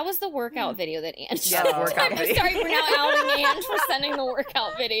 Well, that was the workout video that Ange sent. Yeah, the workout I'm sorry for now outing Ange for sending the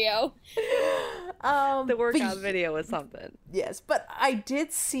workout video. The workout video was something. Yes, but I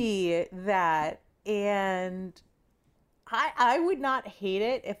did see that, and I would not hate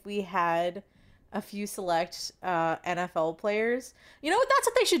it if we had a few select NFL players. You know what? That's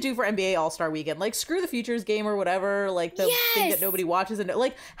what they should do for NBA All-Star Weekend. Like, screw the Futures game or whatever, like the thing that nobody watches, and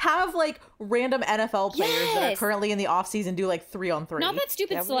like have like random NFL players that are currently in the off-season do like 3-on-3. Not that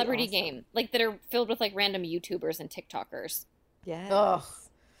stupid celebrity game, like that are filled with like random YouTubers and TikTokers. Yes. Ugh.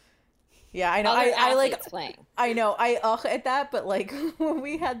 Yeah, I know. I like playing. I know. I at that, but like when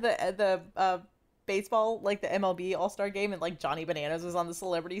we had the baseball, like the MLB All-Star game, and like Johnny Bananas was on the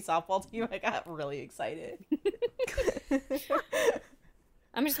celebrity softball team, I got really excited.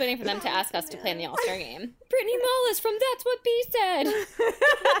 I'm just waiting for them to ask us to play in the All-Star game. Brittany Mullis from That's What B Said.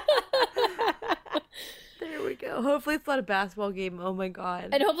 There we go. Hopefully it's not a basketball game. Oh my God.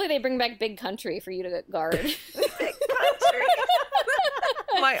 And hopefully they bring back Big Country for you to guard. Big Country.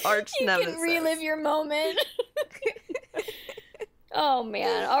 My arch nemesis. You can relive your moment. Oh,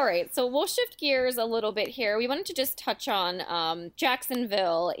 man. All right. So we'll shift gears a little bit here. We wanted to just touch on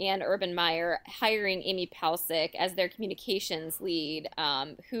Jacksonville and Urban Meyer hiring Amy Palcic as their communications lead,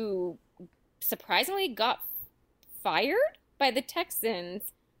 who surprisingly got fired by the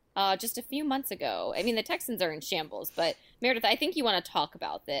Texans just a few months ago. I mean, the Texans are in shambles, but Meredith, I think you want to talk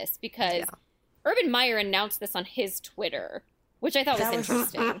about this because Urban Meyer announced this on his Twitter, which I thought was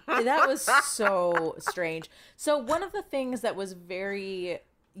interesting. That was so strange. So one of the things that was very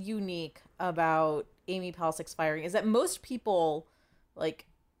unique about Amy Palcic's firing is that most people, like,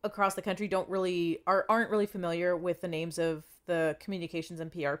 across the country aren't really familiar with the names of the communications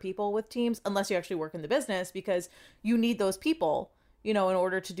and PR people with teams unless you actually work in the business, because you need those people, in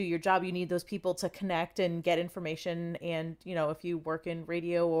order to do your job. You need those people to connect and get information, and, if you work in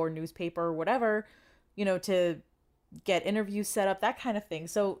radio or newspaper or whatever, to get interviews set up, that kind of thing.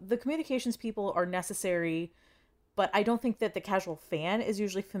 So the communications people are necessary, but I don't think that the casual fan is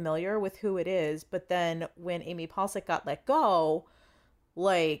usually familiar with who it is. But then when Amy Palcic got let go,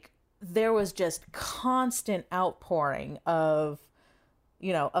 like, there was just constant outpouring of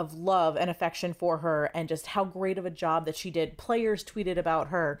love and affection for her, and just how great of a job that she did. Players tweeted about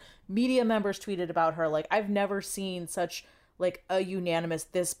her, media members tweeted about her. Like, I've never seen such like a unanimous,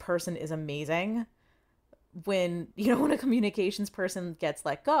 this person is amazing, when a communications person gets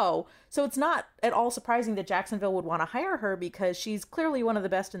let go. So it's not at all surprising that Jacksonville would want to hire her, because she's clearly one of the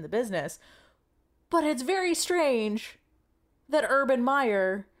best in the business. But it's very strange that Urban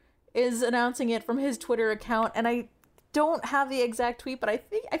Meyer is announcing it from his Twitter account, and don't have the exact tweet, but I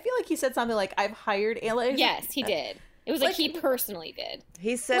feel like he said something like, "I've hired Ayla." Yes, he did. It was like he personally did.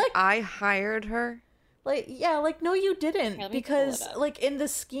 He said, Like- I hired her. Like, yeah, like, no, you Here, didn't, let me pull it because up. like in the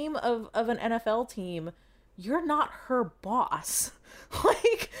scheme of an NFL team, you're not her boss.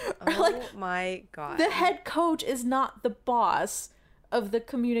 Like, or, like Oh my god. the head coach is not the boss of the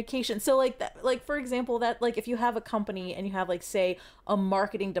communication. So like that, like for example, that like if you have a company and you have like say a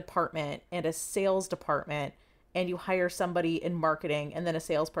marketing department and a sales department, and you hire somebody in marketing, and then a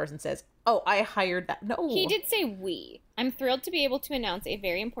salesperson says, "Oh, I hired that." No, He did say we. I'm thrilled to be able to announce a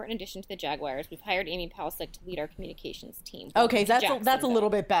very important addition to the Jaguars. We've hired Amy Palcic to lead our communications team. Okay, Welcome to that's a Jacksonville. little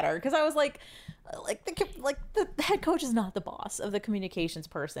bit better, because I was like the head coach is not the boss of the communications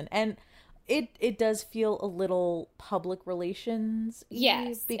person, and it does feel a little public relations.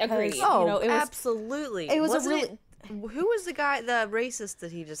 Yes, because agreed. Oh, you know, it was absolutely. it was a Wasn't really- who was the guy, the racist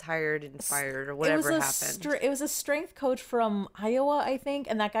that he just hired and fired or whatever it happened? it was a strength coach from Iowa, I think,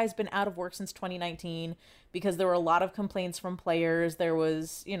 and that guy's been out of work since 2019 because there were a lot of complaints from players. There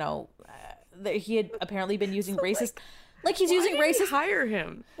was, you know, he had apparently been using racist. Like he's using Why did he racist hire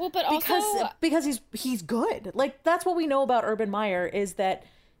him? Well, but also because he's good. Like that's what we know about Urban Meyer, is that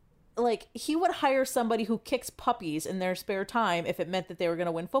like he would hire somebody who kicks puppies in their spare time if it meant that they were going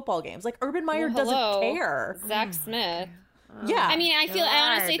to win football games. Like Urban Meyer doesn't care. Zach Smith. Yeah. I mean, I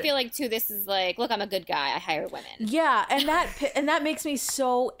honestly God. feel like too. This is like, look, I'm a good guy. I hire women. Yeah, and that makes me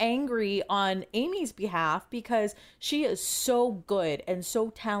so angry on Amy's behalf, because she is so good and so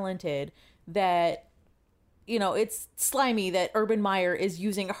talented that, you know, it's slimy that Urban Meyer is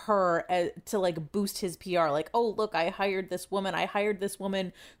using her to like boost his PR. Like, oh, look, I hired this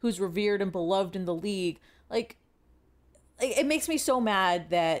woman who's revered and beloved in the league. Like, it makes me so mad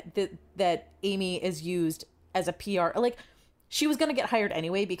that Amy is used as a PR. Like, she was gonna get hired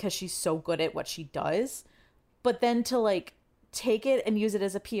anyway because she's so good at what she does, but then to like take it and use it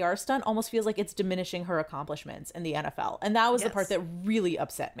as a PR stunt almost feels like it's diminishing her accomplishments in the NFL, and that was the part Yes. that really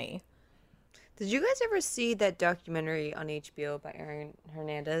upset me. Did you guys ever see that documentary on HBO by Aaron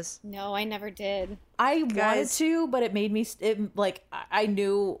Hernandez? No, I never did. I wanted Guys- to, but it made me I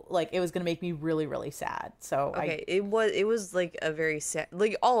knew like it was gonna make me really, really sad. So Okay, it was like a very sad,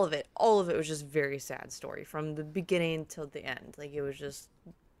 like all of it was just very sad story from the beginning till the end. Like it was just,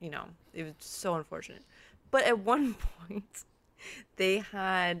 you know, it was so unfortunate. But at one point, they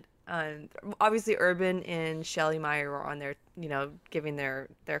had obviously Urban and Shelley Meyer were on there, you know, giving their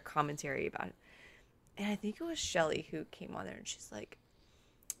commentary about it. And I think it was Shelley who came on there and she's like,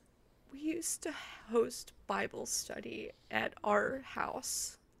 we used to host Bible study at our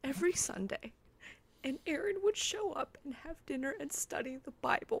house every Sunday. And Aaron would show up and have dinner and study the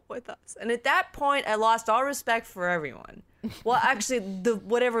Bible with us. And at that point, I lost all respect for everyone. Well, actually, the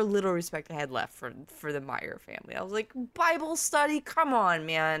whatever little respect I had left for the Meyer family. I was like, Bible study? Come on,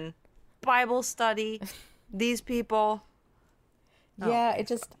 man. Bible study? These people? yeah, it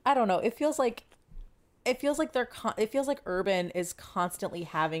just I don't know. It feels like Urban is constantly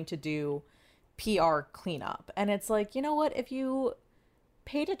having to do PR cleanup, and it's like, you know what? If you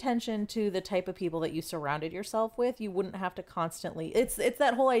paid attention to the type of people that you surrounded yourself with, you wouldn't have to constantly. It's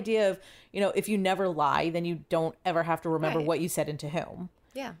that whole idea of, you know, if you never lie, then you don't ever have to remember Right. what you said into whom.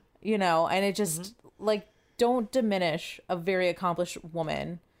 Yeah. You know, and it just like, don't diminish a very accomplished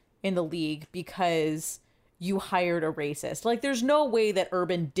woman in the league because you hired a racist. Like, there's no way that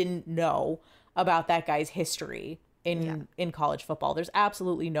Urban didn't know about that guy's history in college football. There's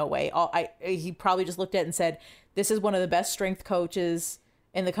absolutely no way. He probably just looked at it and said, this is one of the best strength coaches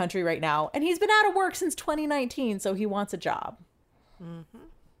in the country right now, and he's been out of work since 2019, so he wants a job.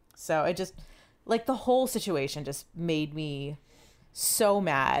 So it just, like, the whole situation just made me so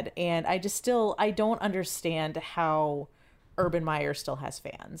mad, and I don't understand how Urban Meyer still has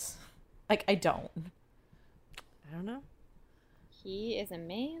fans. Like, I don't. I don't know. He is a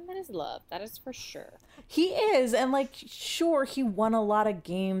man that is loved. That is for sure. He is, and like, sure, he won a lot of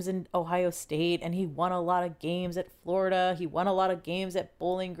games in Ohio State, and he won a lot of games at Florida. He won a lot of games at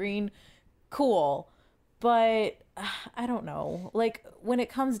Bowling Green. Cool. But I don't know. Like, when it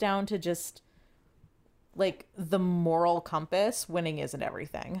comes down to just like the moral compass, winning isn't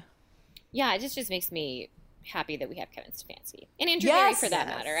everything. Yeah, it just makes me happy that we have Kevin Stefanski and Andrew Yes! Berry for that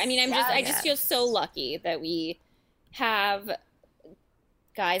matter. I mean, I just feel so lucky that we have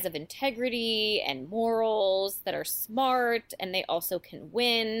guys of integrity and morals that are smart and they also can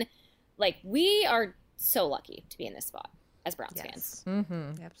win. Like, we are so lucky to be in this spot as Browns fans.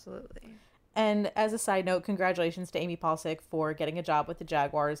 Mm-hmm. Absolutely. And as a side note, congratulations to Amy Palcic for getting a job with the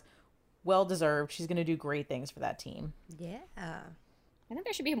Jaguars. Well deserved. She's going to do great things for that team. Yeah. I think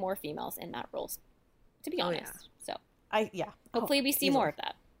there should be more females in that roles, to be Oh, honest. yeah. So Hopefully we see easily. more of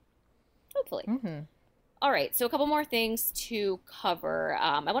that. Hopefully. All right, so a couple more things to cover.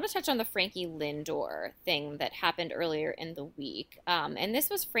 I want to touch on the Frankie Lindor thing that happened earlier in the week. And this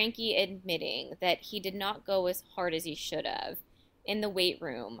was Frankie admitting that he did not go as hard as he should have in the weight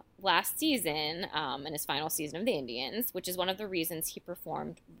room last season, in his final season of the Indians, which is one of the reasons he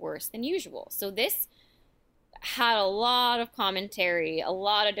performed worse than usual. So this had a lot of commentary, a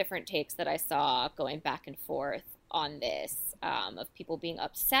lot of different takes that I saw going back and forth on this, of people being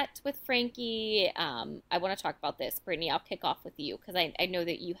upset with Frankie. I want to talk about this. Brittany, I'll kick off with you because I know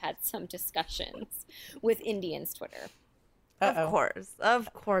that you had some discussions with Indians Twitter.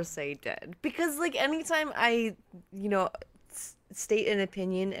 Of course I did. Because, like, anytime I, state an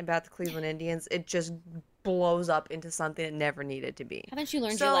opinion about the Cleveland Indians, it just blows up into something it never needed to be. Haven't you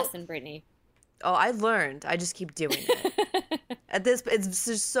learned your lesson, Brittany? Oh, I learned. I just keep doing it. It's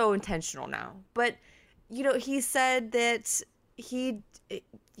just so intentional now. But, he said that he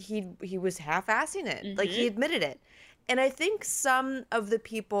was half-assing it. Mm-hmm. Like, he admitted it. And I think some of the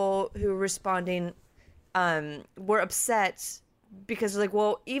people who were responding were upset because they're like,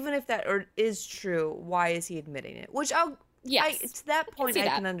 well, even if that is true, why is he admitting it? Which to that point, I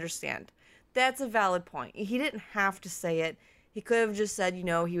can understand. That's a valid point. He didn't have to say it. He could have just said, he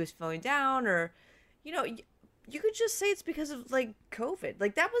was feeling down, or, you could just say it's because of, like, COVID.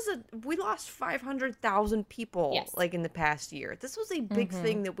 Like, we lost 500,000 people, yes, like, in the past year. This was a big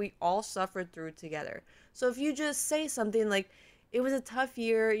thing that we all suffered through together. So if you just say something like, it was a tough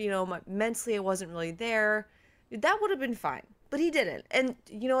year, mentally I wasn't really there, that would have been fine. But he didn't. And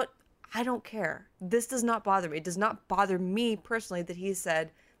you know what? I don't care. This does not bother me. It does not bother me personally that he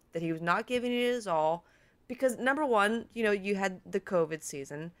said that he was not giving it his all. Because, number one, you had the COVID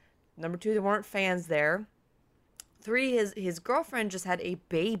season. Number two, there weren't fans there. 3, his girlfriend just had a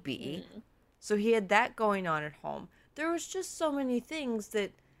baby. So he had that going on at home. There was just so many things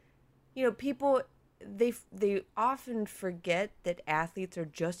that, people, they often forget that athletes are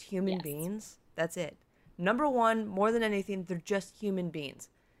just human beings. That's it. Number one, more than anything, they're just human beings.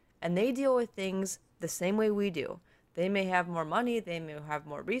 And they deal with things the same way we do. They may have more money, they may have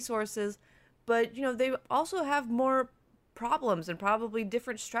more resources, but, they also have more problems and probably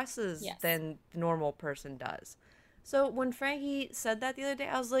different stresses than the normal person does. So when Frankie said that the other day,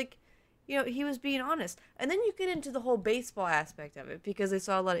 I was like, he was being honest. And then you get into the whole baseball aspect of it, because I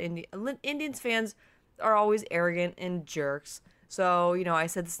saw a lot of Indians fans are always arrogant and jerks. So, I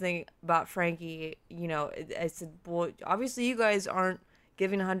said this thing about Frankie, I said, well, obviously you guys aren't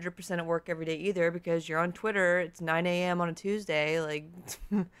giving 100% at work every day either, because you're on Twitter. It's 9 a.m. on a Tuesday. Like,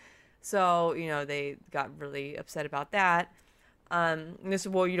 so, they got really upset about that. And they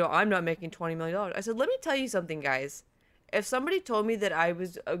said, well, I'm not making $20 million. I said, let me tell you something, guys. If somebody told me that I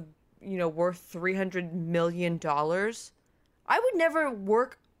was, worth $300 million, I would never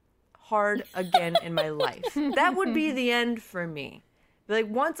work hard again in my life. That would be the end for me. Like,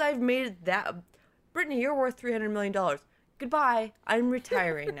 once I've made that, Brittany, you're worth $300 million. Goodbye. I'm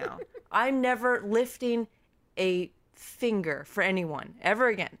retiring now. I'm never lifting a finger for anyone ever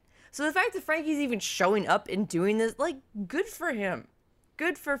again. So the fact that Frankie's even showing up and doing this, like, good for him.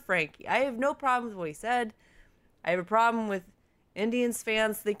 Good for Frankie. I have no problem with what he said. I have a problem with Indians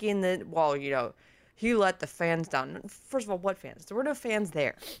fans thinking that, well, he let the fans down. First of all, what fans? There were no fans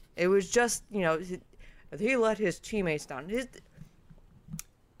there. It was just, he let his teammates down.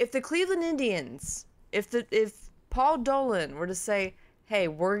 If the Cleveland Indians, if Paul Dolan were to say, hey,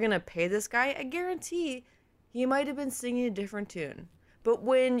 we're going to pay this guy, I guarantee he might have been singing a different tune. But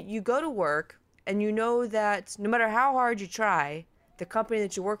when you go to work and you know that no matter how hard you try, the company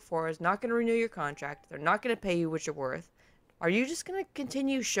that you work for is not going to renew your contract, they're not going to pay you what you're worth, are you just going to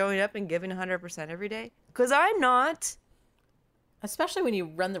continue showing up and giving 100% every day? Because I'm not. Especially when you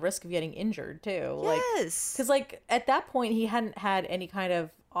run the risk of getting injured, too. Yes. Because, at that point, he hadn't had any kind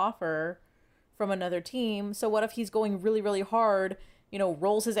of offer from another team. So what if he's going really, really hard,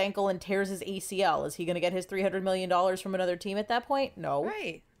 rolls his ankle and tears his ACL? Is he going to get his $300 million from another team at that point? No.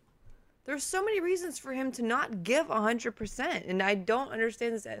 Right. There's so many reasons for him to not give 100%. And I don't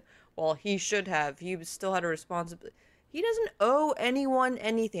understand this. Well, he should have. He still had a responsibility. He doesn't owe anyone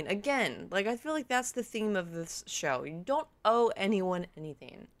anything. Again, I feel like that's the theme of this show. You don't owe anyone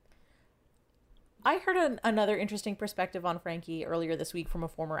anything. I heard another interesting perspective on Frankie earlier this week from a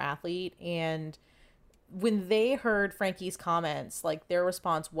former athlete, and when they heard Frankie's comments, their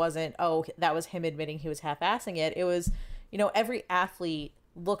response wasn't, oh, that was him admitting he was half-assing it. It was, every athlete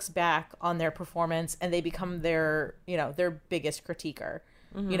looks back on their performance and they become their biggest critiquer.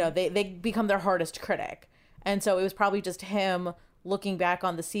 Mm-hmm. They become their hardest critic. And so it was probably just him looking back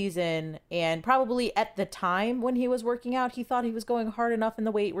on the season, and probably at the time when he was working out, he thought he was going hard enough in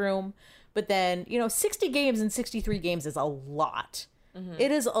the weight room. But then, 60 games and 63 games is a lot.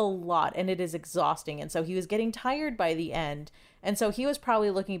 It is a lot, and it is exhausting. And so he was getting tired by the end. And so he was probably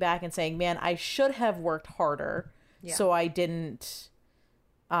looking back and saying, man, I should have worked harder. Yeah. So I didn't,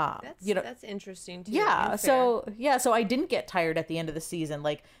 that's interesting too. yeah. and So I didn't get tired at the end of the season.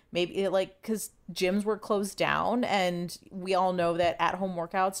 Like maybe because gyms were closed down, and we all know that at-home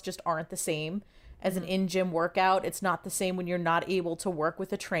workouts just aren't the same as an in-gym workout. It's not the same when you're not able to work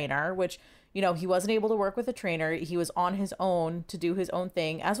with a trainer, which, he wasn't able to work with a trainer. He was on his own to do his own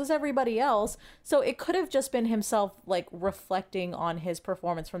thing, as was everybody else. So it could have just been himself, like, reflecting on his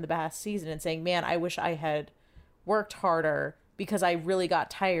performance from the past season and saying, man, I wish I had worked harder because I really got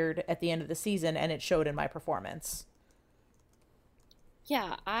tired at the end of the season, and it showed in my performance.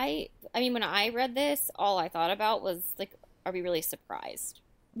 Yeah, I mean, when I read this, all I thought about was, like, are we really surprised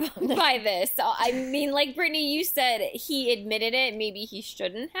by this? I mean, like Brittany, you said he admitted it. Maybe he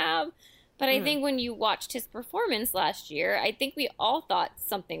shouldn't have. But I think when you watched his performance last year, I think we all thought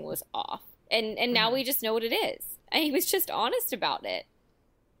something was off. And now we just know what it is. And he was just honest about it.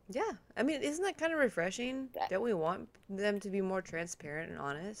 Yeah. I mean, isn't that kind of refreshing? Don't we want them to be more transparent and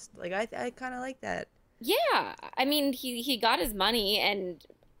honest? Like, I kind of like that. Yeah. I mean, he got his money. And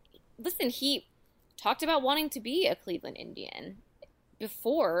listen, he talked about wanting to be a Cleveland Indian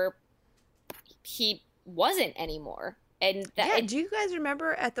before he wasn't anymore. And do you guys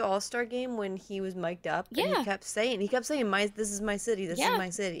remember at the All-Star game when he was mic'd up? Yeah. And he kept saying, this is my city. This is my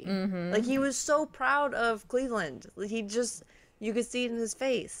city. Mm-hmm. Like, he was so proud of Cleveland. You could see it in his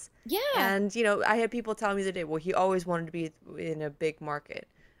face. Yeah. And, I had people telling me the other day, well, he always wanted to be in a big market.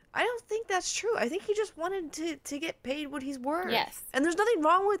 I don't think that's true. I think he just wanted to get paid what he's worth. Yes. And there's nothing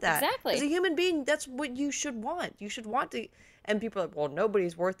wrong with that. Exactly. As a human being, that's what you should want. You should want to, and people are like, well,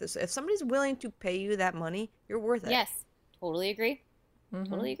 nobody's worth this. If somebody's willing to pay you that money, you're worth it. Yes. Totally agree. Mm-hmm.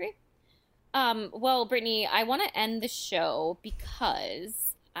 Totally agree. Well, Brittany, I want to end the show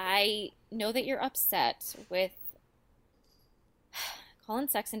because I know that you're upset with Colin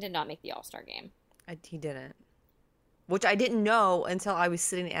Sexton did not make the All-Star game. He didn't. Which I didn't know until I was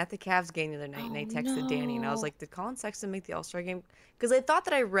sitting at the Cavs game the other night, and I texted Danny, and I was like, did Colin Sexton make the All-Star game? Because I thought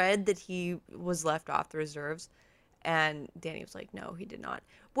that I read that he was left off the reserves. And Danny was like, no, he did not.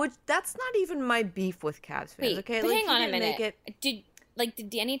 Which, that's not even my beef with Cavs fans, Wait, okay? but Like, hang on a he didn't minute. Did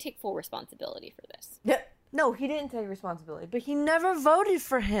Danny take full responsibility for this? No, he didn't take responsibility, but he never voted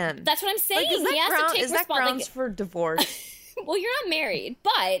for him. That's what I'm saying. Like, He has to take is that grounds for divorce? Well, you're not married,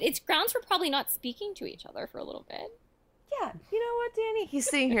 but it's grounds for probably not speaking to each other for a little bit. Yeah, you know what, Danny? He's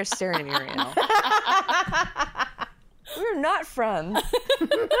sitting here staring at me right now. We're not friends.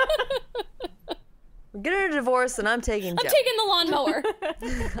 We're getting a divorce, and I'm taking Joe. I'm taking the lawnmower.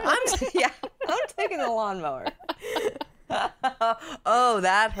 I'm taking the lawnmower. Oh,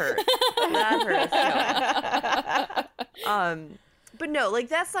 that hurt. That hurts. No. But no, like,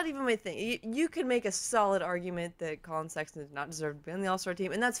 that's not even my thing. You could make a solid argument that Colin Sexton did not deserve to be on the All-Star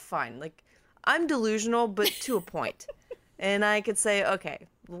team, and that's fine. Like, I'm delusional, but to a point. And I could say, okay,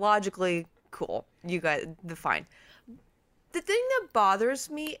 logically, cool. You guys, fine. The thing that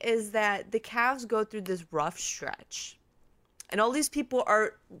bothers me is that the Cavs go through this rough stretch. And all these people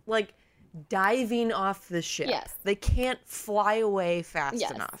are, like, diving off the ship. Yes. They can't fly away fast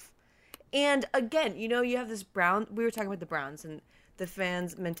Yes. enough. And again, you have this we were talking about the Browns and the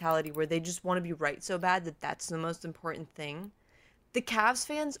fans' mentality where they just want to be right so bad that that's the most important thing. The Cavs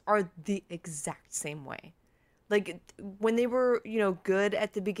fans are the exact same way. Like, when they were, good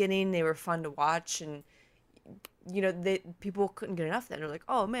at the beginning, they were fun to watch, and people couldn't get enough of that. They're like,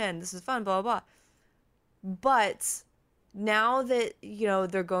 oh man, this is fun, blah, blah, blah. But now that,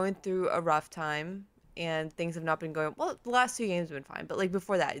 they're going through a rough time and things have not been going, well, the last 2 games have been fine. But, like,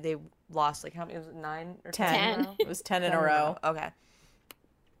 before that, they lost, like, how many? Was it 9 or 10? 10. In a row? It was 10 in a row. Okay.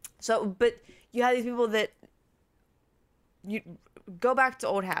 So, but you have these people that you go back to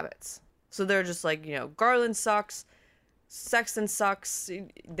old habits. So they're just like, Garland sucks. Sexton sucks.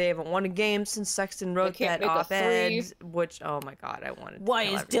 They haven't won a game since Sexton wrote that op-ed, which, oh my God, I wanted to Why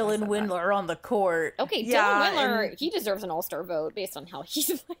is Dylan Windler on the court? Okay, Yeah, Dylan Windler, he deserves an All-Star vote based on how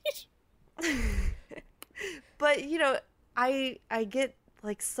he's played. But, I get,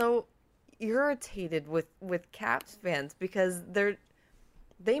 like, so irritated with Caps fans because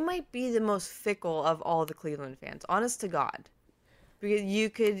they might be the most fickle of all the Cleveland fans, honest to God. Because you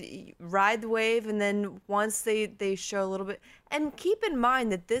could ride the wave, and then once they show a little bit, and keep in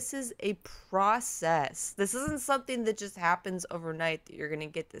mind that this is a process. This isn't something that just happens overnight, that you're going to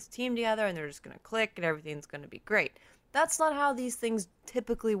get this team together and they're just going to click and everything's going to be great. That's not how these things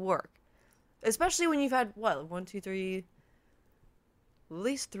typically work. Especially when you've had, what, 1, 2, 3, at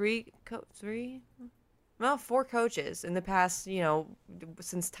least four coaches in the past,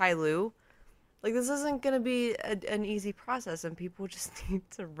 since Ty Lue. Like, this isn't going to be an easy process, and people just need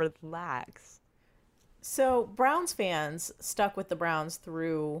to relax. So, Browns fans stuck with the Browns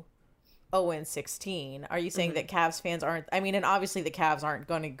through 0-16. Are you saying that Cavs fans aren't? I mean, and obviously the Cavs aren't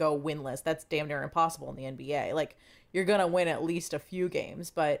going to go winless. That's damn near impossible in the NBA. Like, you're going to win at least a few games.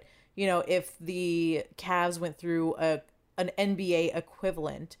 But, if the Cavs went through an NBA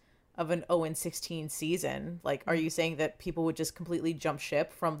equivalent of an 0-16 season, like, are you saying that people would just completely jump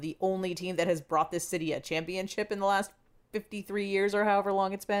ship from the only team that has brought this city a championship in the last 53 years or however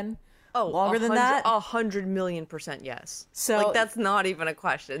long it's been? Oh, longer than that? 100,000,000% yes. So, like, that's not even a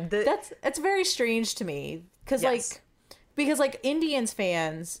question. That's very strange to me because Indians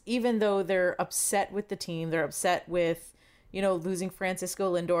fans, even though they're upset with the team, they're upset with losing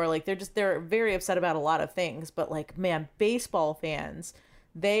Francisco Lindor, like they're very upset about a lot of things. But like, man, baseball fans,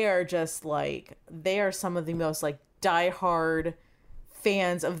 they are some of the most like diehard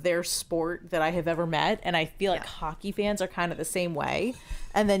fans of their sport that I have ever met, and I feel like hockey fans are kind of the same way.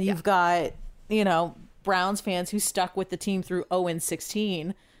 And then you've got Browns fans who stuck with the team through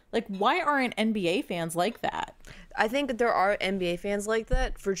 0-16. Like, why aren't NBA fans like that? I think there are NBA fans like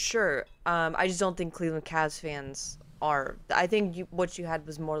that for sure. I just don't think Cleveland Cavs fans are. I think what you had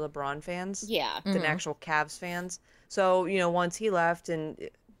was more LeBron fans, than actual Cavs fans. So once he left, and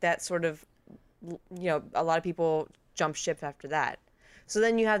that sort of, a lot of people jumped ship after that. So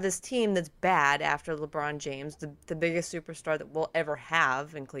then you have this team that's bad after LeBron James, the biggest superstar that we'll ever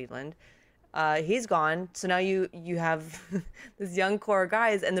have in Cleveland. He's gone. So now you have this young core of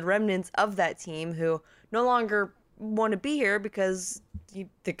guys and the remnants of that team who no longer want to be here because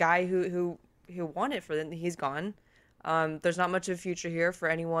the guy who won it for them, he's gone. There's not much of a future here for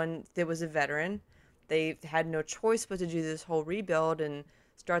anyone that was a veteran. They had no choice but to do this whole rebuild and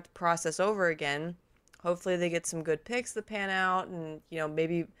start the process over again. Hopefully they get some good picks that pan out, and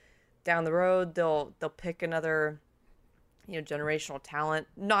maybe down the road they'll pick another generational talent.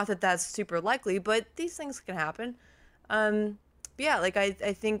 Not that that's super likely, but these things can happen. Like I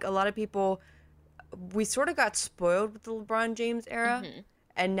think a lot of people, we sort of got spoiled with the LeBron James era,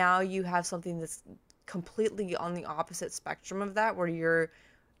 and now you have something that's completely on the opposite spectrum of that, where you're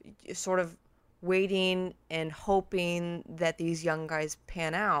sort of waiting and hoping that these young guys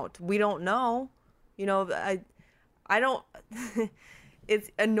pan out. We don't know. I don't.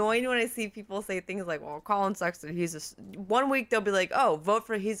 It's annoying when I see people say things like, "Well, Colin Sexton, he's a." One week they'll be like, "Oh, vote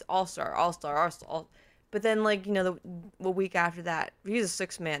for he's all-star," but then the week after that, he's a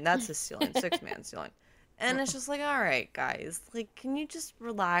six-man. That's his ceiling, six-man ceiling, and it's just like, all right, guys, like, can you just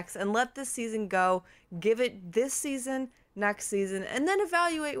relax and let this season go? Give it this season, next season, and then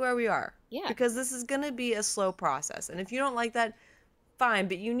evaluate where we are. Yeah, because this is gonna be a slow process, and if you don't like that, fine,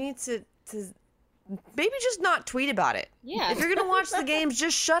 but you need to maybe just not tweet about it. Yeah. If you're going to watch the games,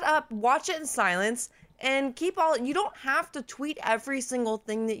 just shut up, watch it in silence, and you don't have to tweet every single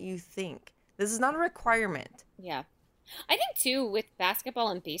thing that you think. This is not a requirement. Yeah. I think, too, with basketball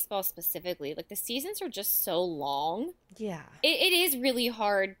and baseball specifically, like, the seasons are just so long. Yeah. It is really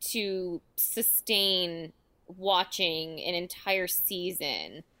hard to sustain watching an entire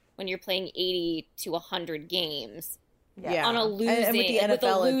season when you're playing 80 to 100 games. Yeah. On a losing with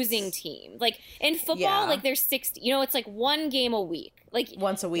a losing team. Like in football, like there's 60. It's like one game a week. Like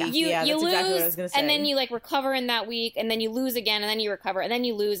once a week. You that's lose, exactly what I was gonna say. and then you like recover in that week, and then you lose again, and then you recover, and then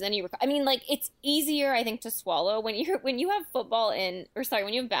you lose, and then you recover. I mean, like it's easier, I think, to swallow when you have when you have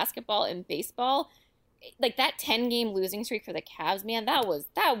basketball and baseball. Like that 10-game losing streak for the Cavs, man, that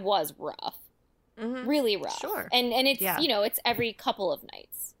was rough. Mm-hmm. Really rough. Sure. And it's it's every couple of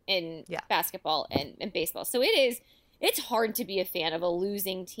nights in basketball and baseball. So it's hard to be a fan of a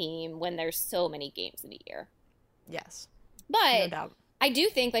losing team when there's so many games in a year. Yes. But no doubt. I do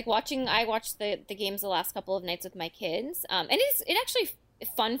think, like, I watched the games the last couple of nights with my kids. And it's actually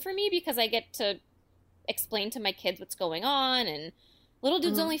fun for me because I get to explain to my kids what's going on. And little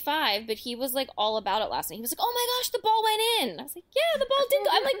dude's only 5, but he was, like, all about it last night. He was like, oh, my gosh, the ball went in. I was like, yeah, the ball did go.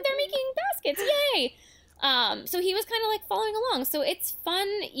 I'm like, they're making baskets. Yay. So he was kind of, like, following along. So it's fun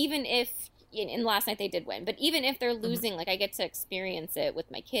even if... And last night they did win, but even if they're losing, like I get to experience it with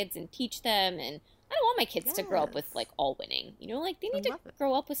my kids and teach them. And I don't want my kids to grow up with like all winning. Like they need to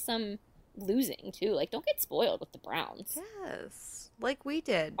grow up with some losing too. Like don't get spoiled with the Browns. Yes, like we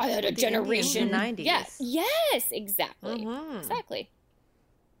did. I had a generation in the 90s. Yeah, yes, exactly, exactly.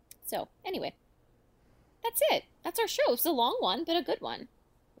 So anyway, that's it. That's our show. It's a long one, but a good one.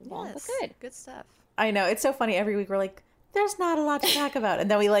 Long but good. Good stuff. I know. It's so funny. Every week we're like, there's not a lot to talk about. And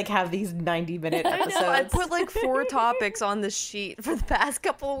then we like have these 90-minute episodes. I know. I put like 4 topics on the sheet for the past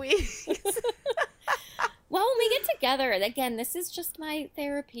couple of weeks. Well, when we get together, again, this is just my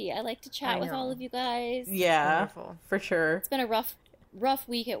therapy. I like to chat with all of you guys. Yeah, wonderful. For sure. It's been a rough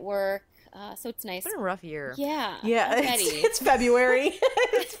week at work, so it's nice. It's been a rough year. Yeah. Yeah, it's February.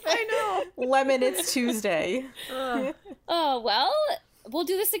 I know. Lemon, it's Tuesday. Oh, well, we'll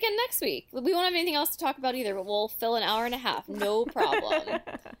do this again next week. We won't have anything else to talk about either, but we'll fill an hour and a half. No problem.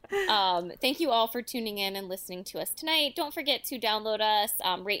 Thank you all for tuning in and listening to us tonight. Don't forget to download us,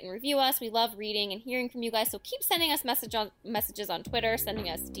 rate and review us. We love reading and hearing from you guys, so keep sending us messages on Twitter, sending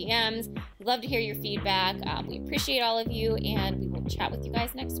us DMs. We love to hear your feedback. We appreciate all of you, and we will chat with you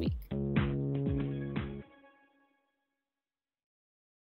guys next week.